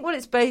 I think what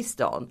it's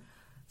based on,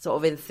 sort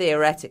of in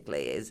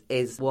theoretically,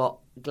 is what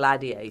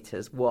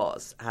Gladiators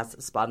has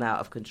spun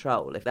out of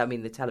control.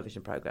 The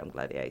television programme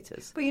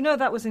Gladiators. But you know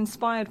that was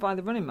inspired by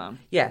The Running Man?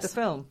 Yes. The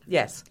film?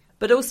 Yes.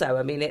 But also,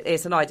 I mean,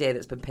 it's an idea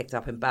that's been picked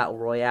up in Battle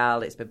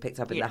Royale. It's been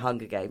picked up in the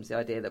Hunger Games, the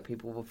idea that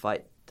people will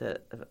fight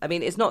to... I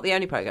mean, it's not the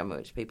only programme in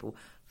which people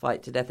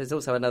fight to death. There's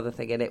also another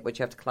thing in it which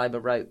you have to climb a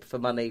rope for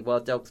money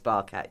while dogs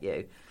bark at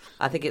you.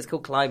 I think it's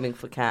called Climbing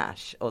for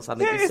Cash or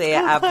something. You see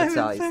it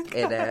advertised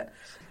in it.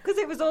 Because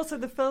it was also,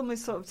 the film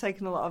is sort of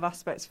taken a lot of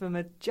aspects from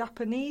a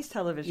Japanese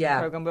television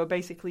programme where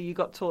basically you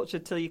got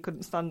tortured till you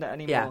couldn't stand it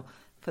anymore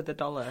for the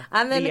dollar.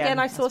 And then again,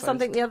 I saw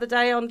something the other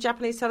day on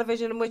Japanese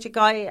television in which a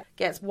guy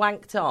gets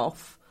wanked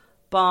off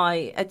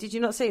by... did you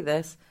not see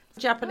this?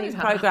 Japanese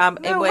programme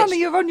in which... Honey,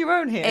 you're on your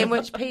own here. In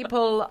which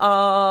people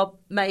are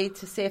made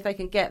to see if they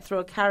can get through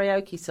a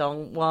karaoke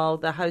song while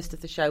the host of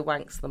the show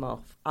wanks them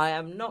off. I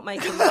am not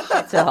making this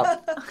shit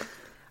up.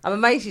 I'm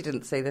amazed you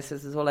didn't see this.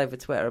 This is all over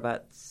Twitter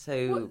about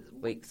 2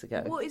 weeks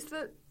ago. What is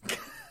the...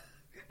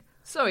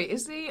 Sorry,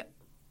 is the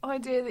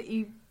idea that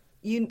you...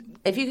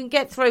 If you can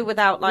get through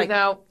without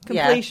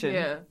completion.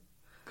 Yeah.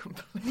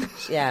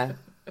 Yeah.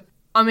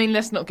 I mean,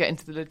 let's not get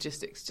into the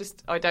logistics.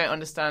 Just, I don't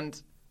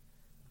understand.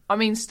 I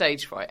mean,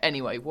 stage fright.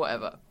 Anyway,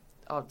 whatever.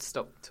 I'll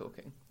stop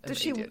talking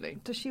immediately.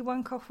 Does she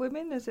wank off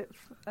women? Is it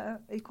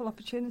equal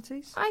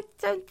opportunities? I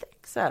don't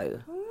think so.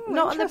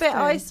 Not in the bit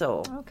I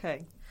saw.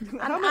 Okay.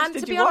 How much and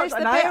did to you be honest,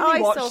 watch? the And bit I only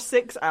I watched saw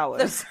 6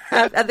 hours.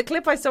 and the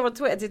clip I saw on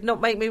Twitter did not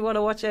make me want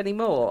to watch any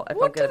more.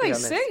 What do they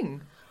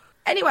sing?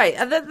 Anyway,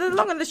 the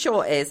long and the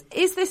short is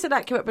this an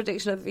accurate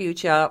prediction of the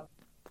future?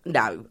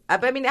 No.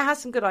 But I mean, it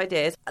has some good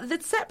ideas. The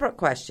separate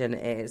question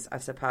is, I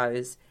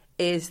suppose,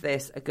 is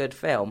this a good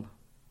film?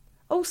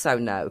 Also,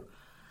 no.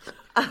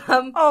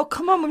 Oh,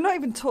 come on, we've not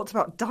even talked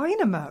about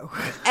Dynamo.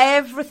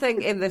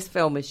 Everything in this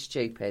film is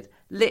stupid.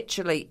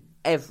 Literally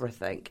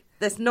everything.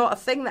 There's not a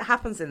thing that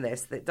happens in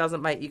this that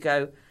doesn't make you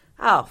go,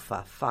 oh,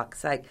 for fuck's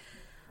sake.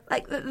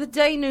 Like the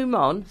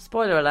denouement,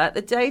 spoiler alert,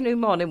 the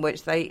denouement in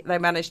which they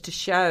managed to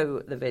show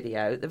the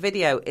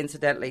video,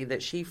 incidentally,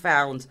 that she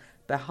found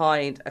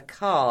behind a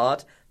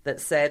card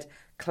that said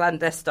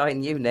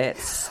clandestine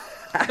units.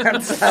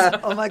 And,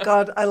 oh my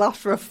God, I laughed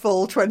for a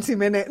full 20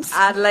 minutes.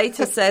 And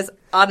later says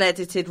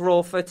unedited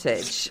raw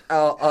footage.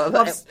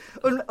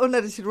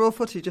 Unedited raw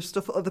footage of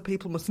stuff other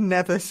people must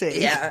never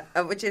see. Yeah,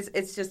 which is,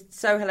 it's just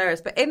so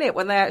hilarious. But in it,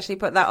 when they actually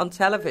put that on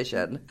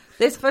television,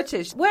 this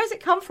footage, where does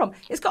it come from?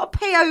 It's got a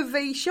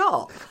POV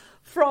shot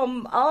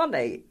from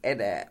Arnie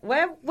in it.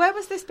 Where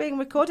was this being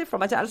recorded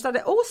from? I don't understand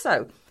it.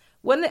 Also,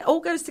 when it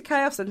all goes to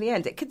chaos in the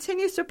end, it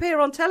continues to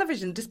appear on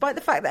television, despite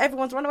the fact that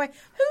everyone's run away.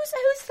 Who's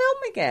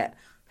filming it?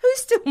 Who's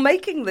still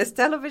making this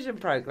television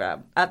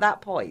programme at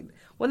that point?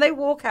 When they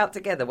walk out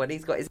together, when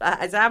he's got his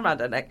arm around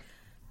her neck,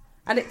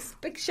 and it's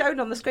big shown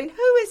on the screen,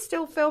 who is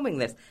still filming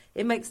this?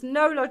 It makes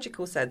no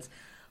logical sense.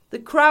 The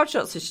crowd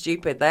shots are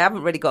stupid. They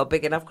haven't really got a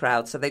big enough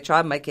crowd, so they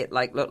try and make it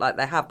look like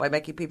they have by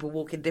making people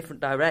walk in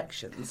different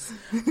directions.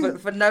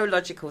 But for no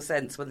logical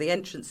sense, when the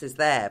entrance is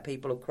there,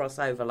 people will cross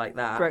over like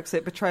that.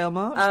 Brexit betrayal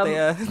march.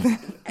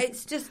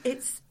 It's just,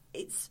 it's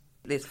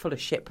full of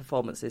shit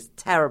performances.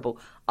 Terrible.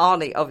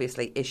 Arnie,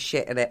 obviously, is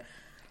shit in it.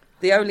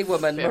 The only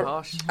woman, Bit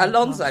harsh.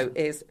 Alonso,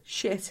 is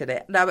shit in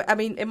it. Now, I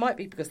mean, it might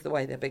be because of the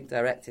way they're being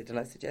directed, and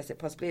I suggest it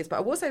possibly is, but I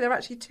will say there are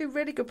actually two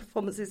really good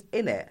performances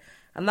in it,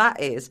 and that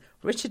is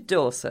Richard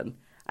Dawson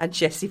and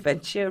Jesse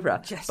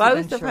Ventura.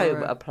 Both of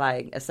whom are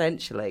playing,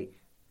 essentially,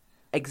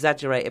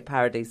 exaggerated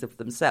parodies of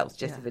themselves.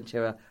 Jesse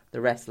Ventura, the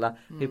wrestler,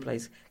 who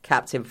plays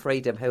Captain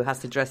Freedom, who has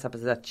to dress up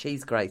as a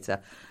cheese grater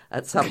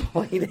at some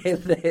point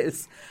in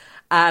this.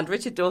 And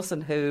Richard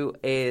Dawson, who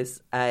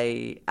is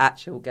a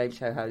actual game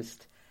show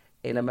host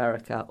in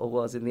America, or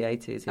was in the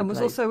 80s. And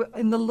was also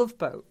in The Love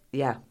Boat.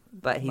 Yeah,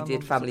 but he My did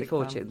mum's a Family big fan.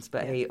 Fortunes,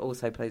 but he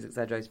also plays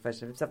exaggerated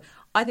version of himself.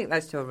 I think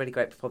those two are really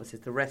great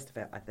performances. The rest of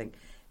it, I think,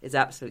 is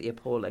absolutely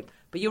appalling.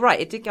 But you're right,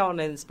 it did go on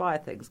and inspire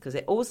things, because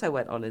it also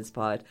went on and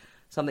inspired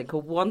something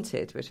called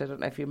Wanted, which I don't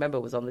know if you remember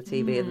was on the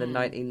TV in the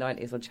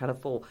 1990s on Channel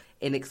 4,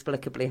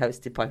 inexplicably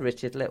hosted by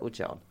Richard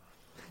Littlejohn,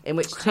 in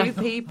which two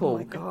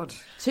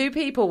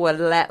people were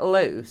let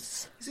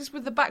loose. Is this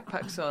with the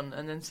backpacks on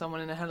and then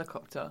someone in a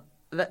helicopter?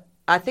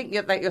 I think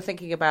you're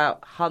thinking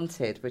about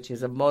Hunted, which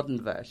is a modern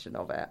version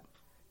of it.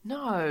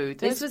 No.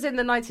 This was in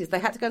the 90s. They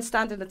had to go and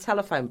stand in a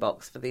telephone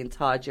box for the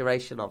entire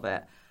duration of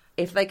it.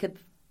 If they could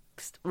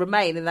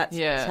remain in that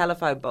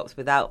telephone box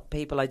without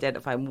people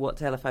identifying what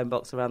telephone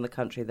box around the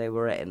country they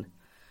were in,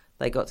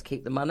 they got to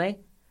keep the money.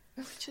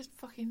 It's just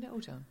fucking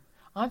Littlejohn.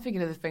 I'm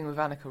thinking of the thing with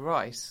Annika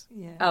Rice.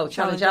 Yeah. Oh,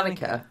 Challenge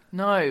Annika.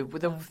 No,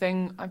 with the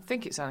thing, I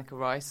think it's Annika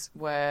Rice,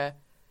 where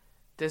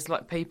there's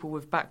like people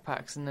with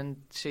backpacks and then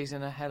she's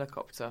in a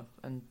helicopter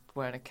and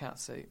wearing a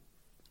catsuit.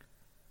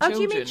 Oh,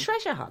 do you mean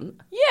Treasure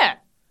Hunt? Yeah.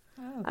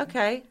 Oh.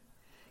 Okay.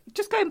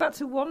 Just going back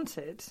to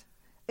Wanted,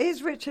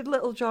 is Richard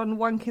Littlejohn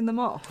wanking them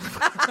off?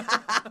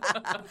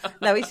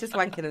 No, he's just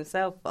wanking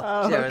himself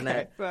off during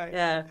it. Right.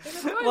 Yeah.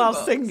 While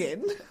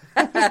singing.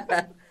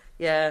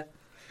 Yeah.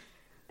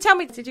 Tell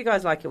me, did you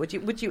guys like it?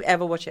 Would you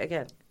ever watch it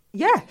again?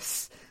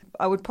 Yes.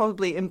 I would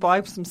probably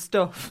imbibe some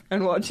stuff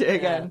and watch it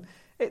again.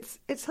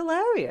 It's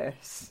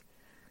hilarious.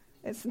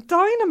 It's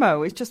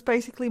Dynamo. It's just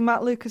basically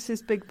Matt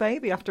Lucas's big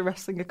baby after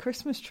wrestling a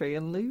Christmas tree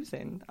and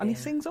losing. And he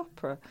sings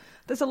opera.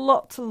 There's a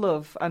lot to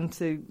love and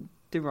to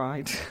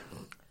deride.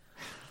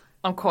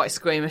 I'm quite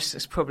squeamish.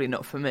 It's probably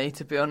not for me,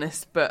 to be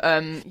honest. But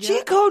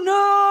Chico,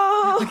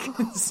 no! I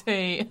can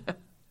see.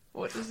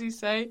 What does he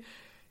say?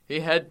 He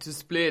had to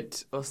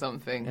split or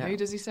something. Yeah. Who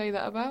does he say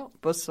that about?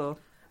 Buzzsaw.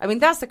 I mean,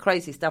 that's the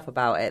crazy stuff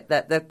about it.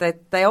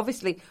 That they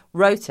obviously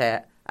wrote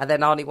it, and then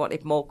Arnie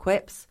wanted more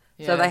quips.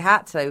 So they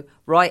had to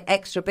write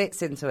extra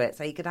bits into it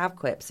so he could have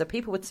quips. So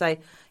people would say,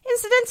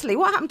 incidentally,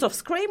 what happened off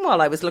screen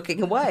while I was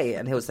looking away?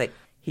 And he'll say,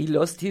 he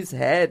lost his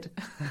head.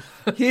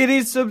 Here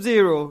is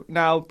Sub-Zero,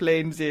 now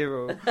plain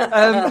zero.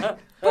 But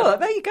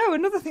there you go,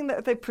 another thing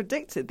that they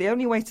predicted. The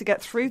only way to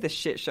get through this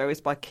shit show is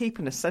by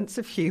keeping a sense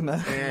of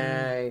humour.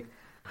 Yay.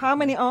 How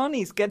many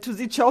Arnies get to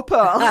the chopper?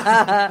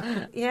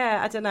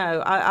 Yeah, I don't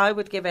know. I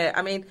would give it,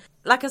 I mean,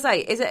 like I say,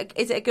 is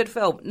it a good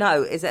film?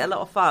 No. Is it a lot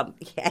of fun?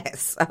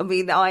 Yes. I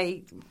mean,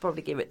 I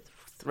probably give it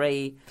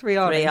three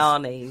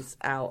Arnies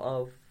out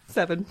of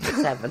 7.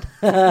 7. 3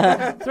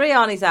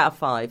 Arnies out of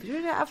 5. Did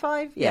you do it out of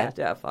 5? Yeah,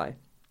 do it out of 5.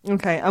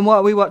 Okay, and what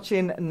are we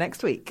watching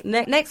next week?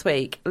 Next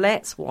week,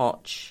 let's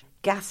watch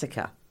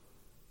Gattaca.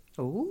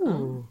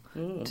 Ooh,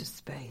 to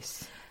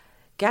space.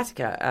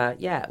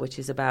 Gattaca, which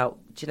is about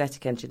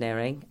genetic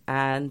engineering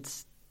and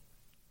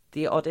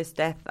the oddest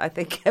death, I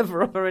think,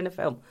 ever in a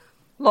film.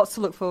 Lots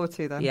to look forward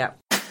to then. Yeah.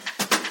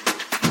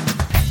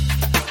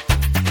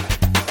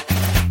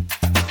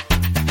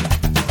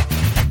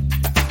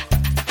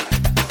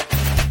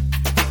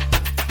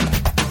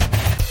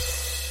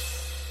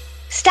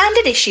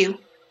 Standard issue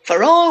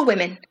for all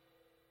women.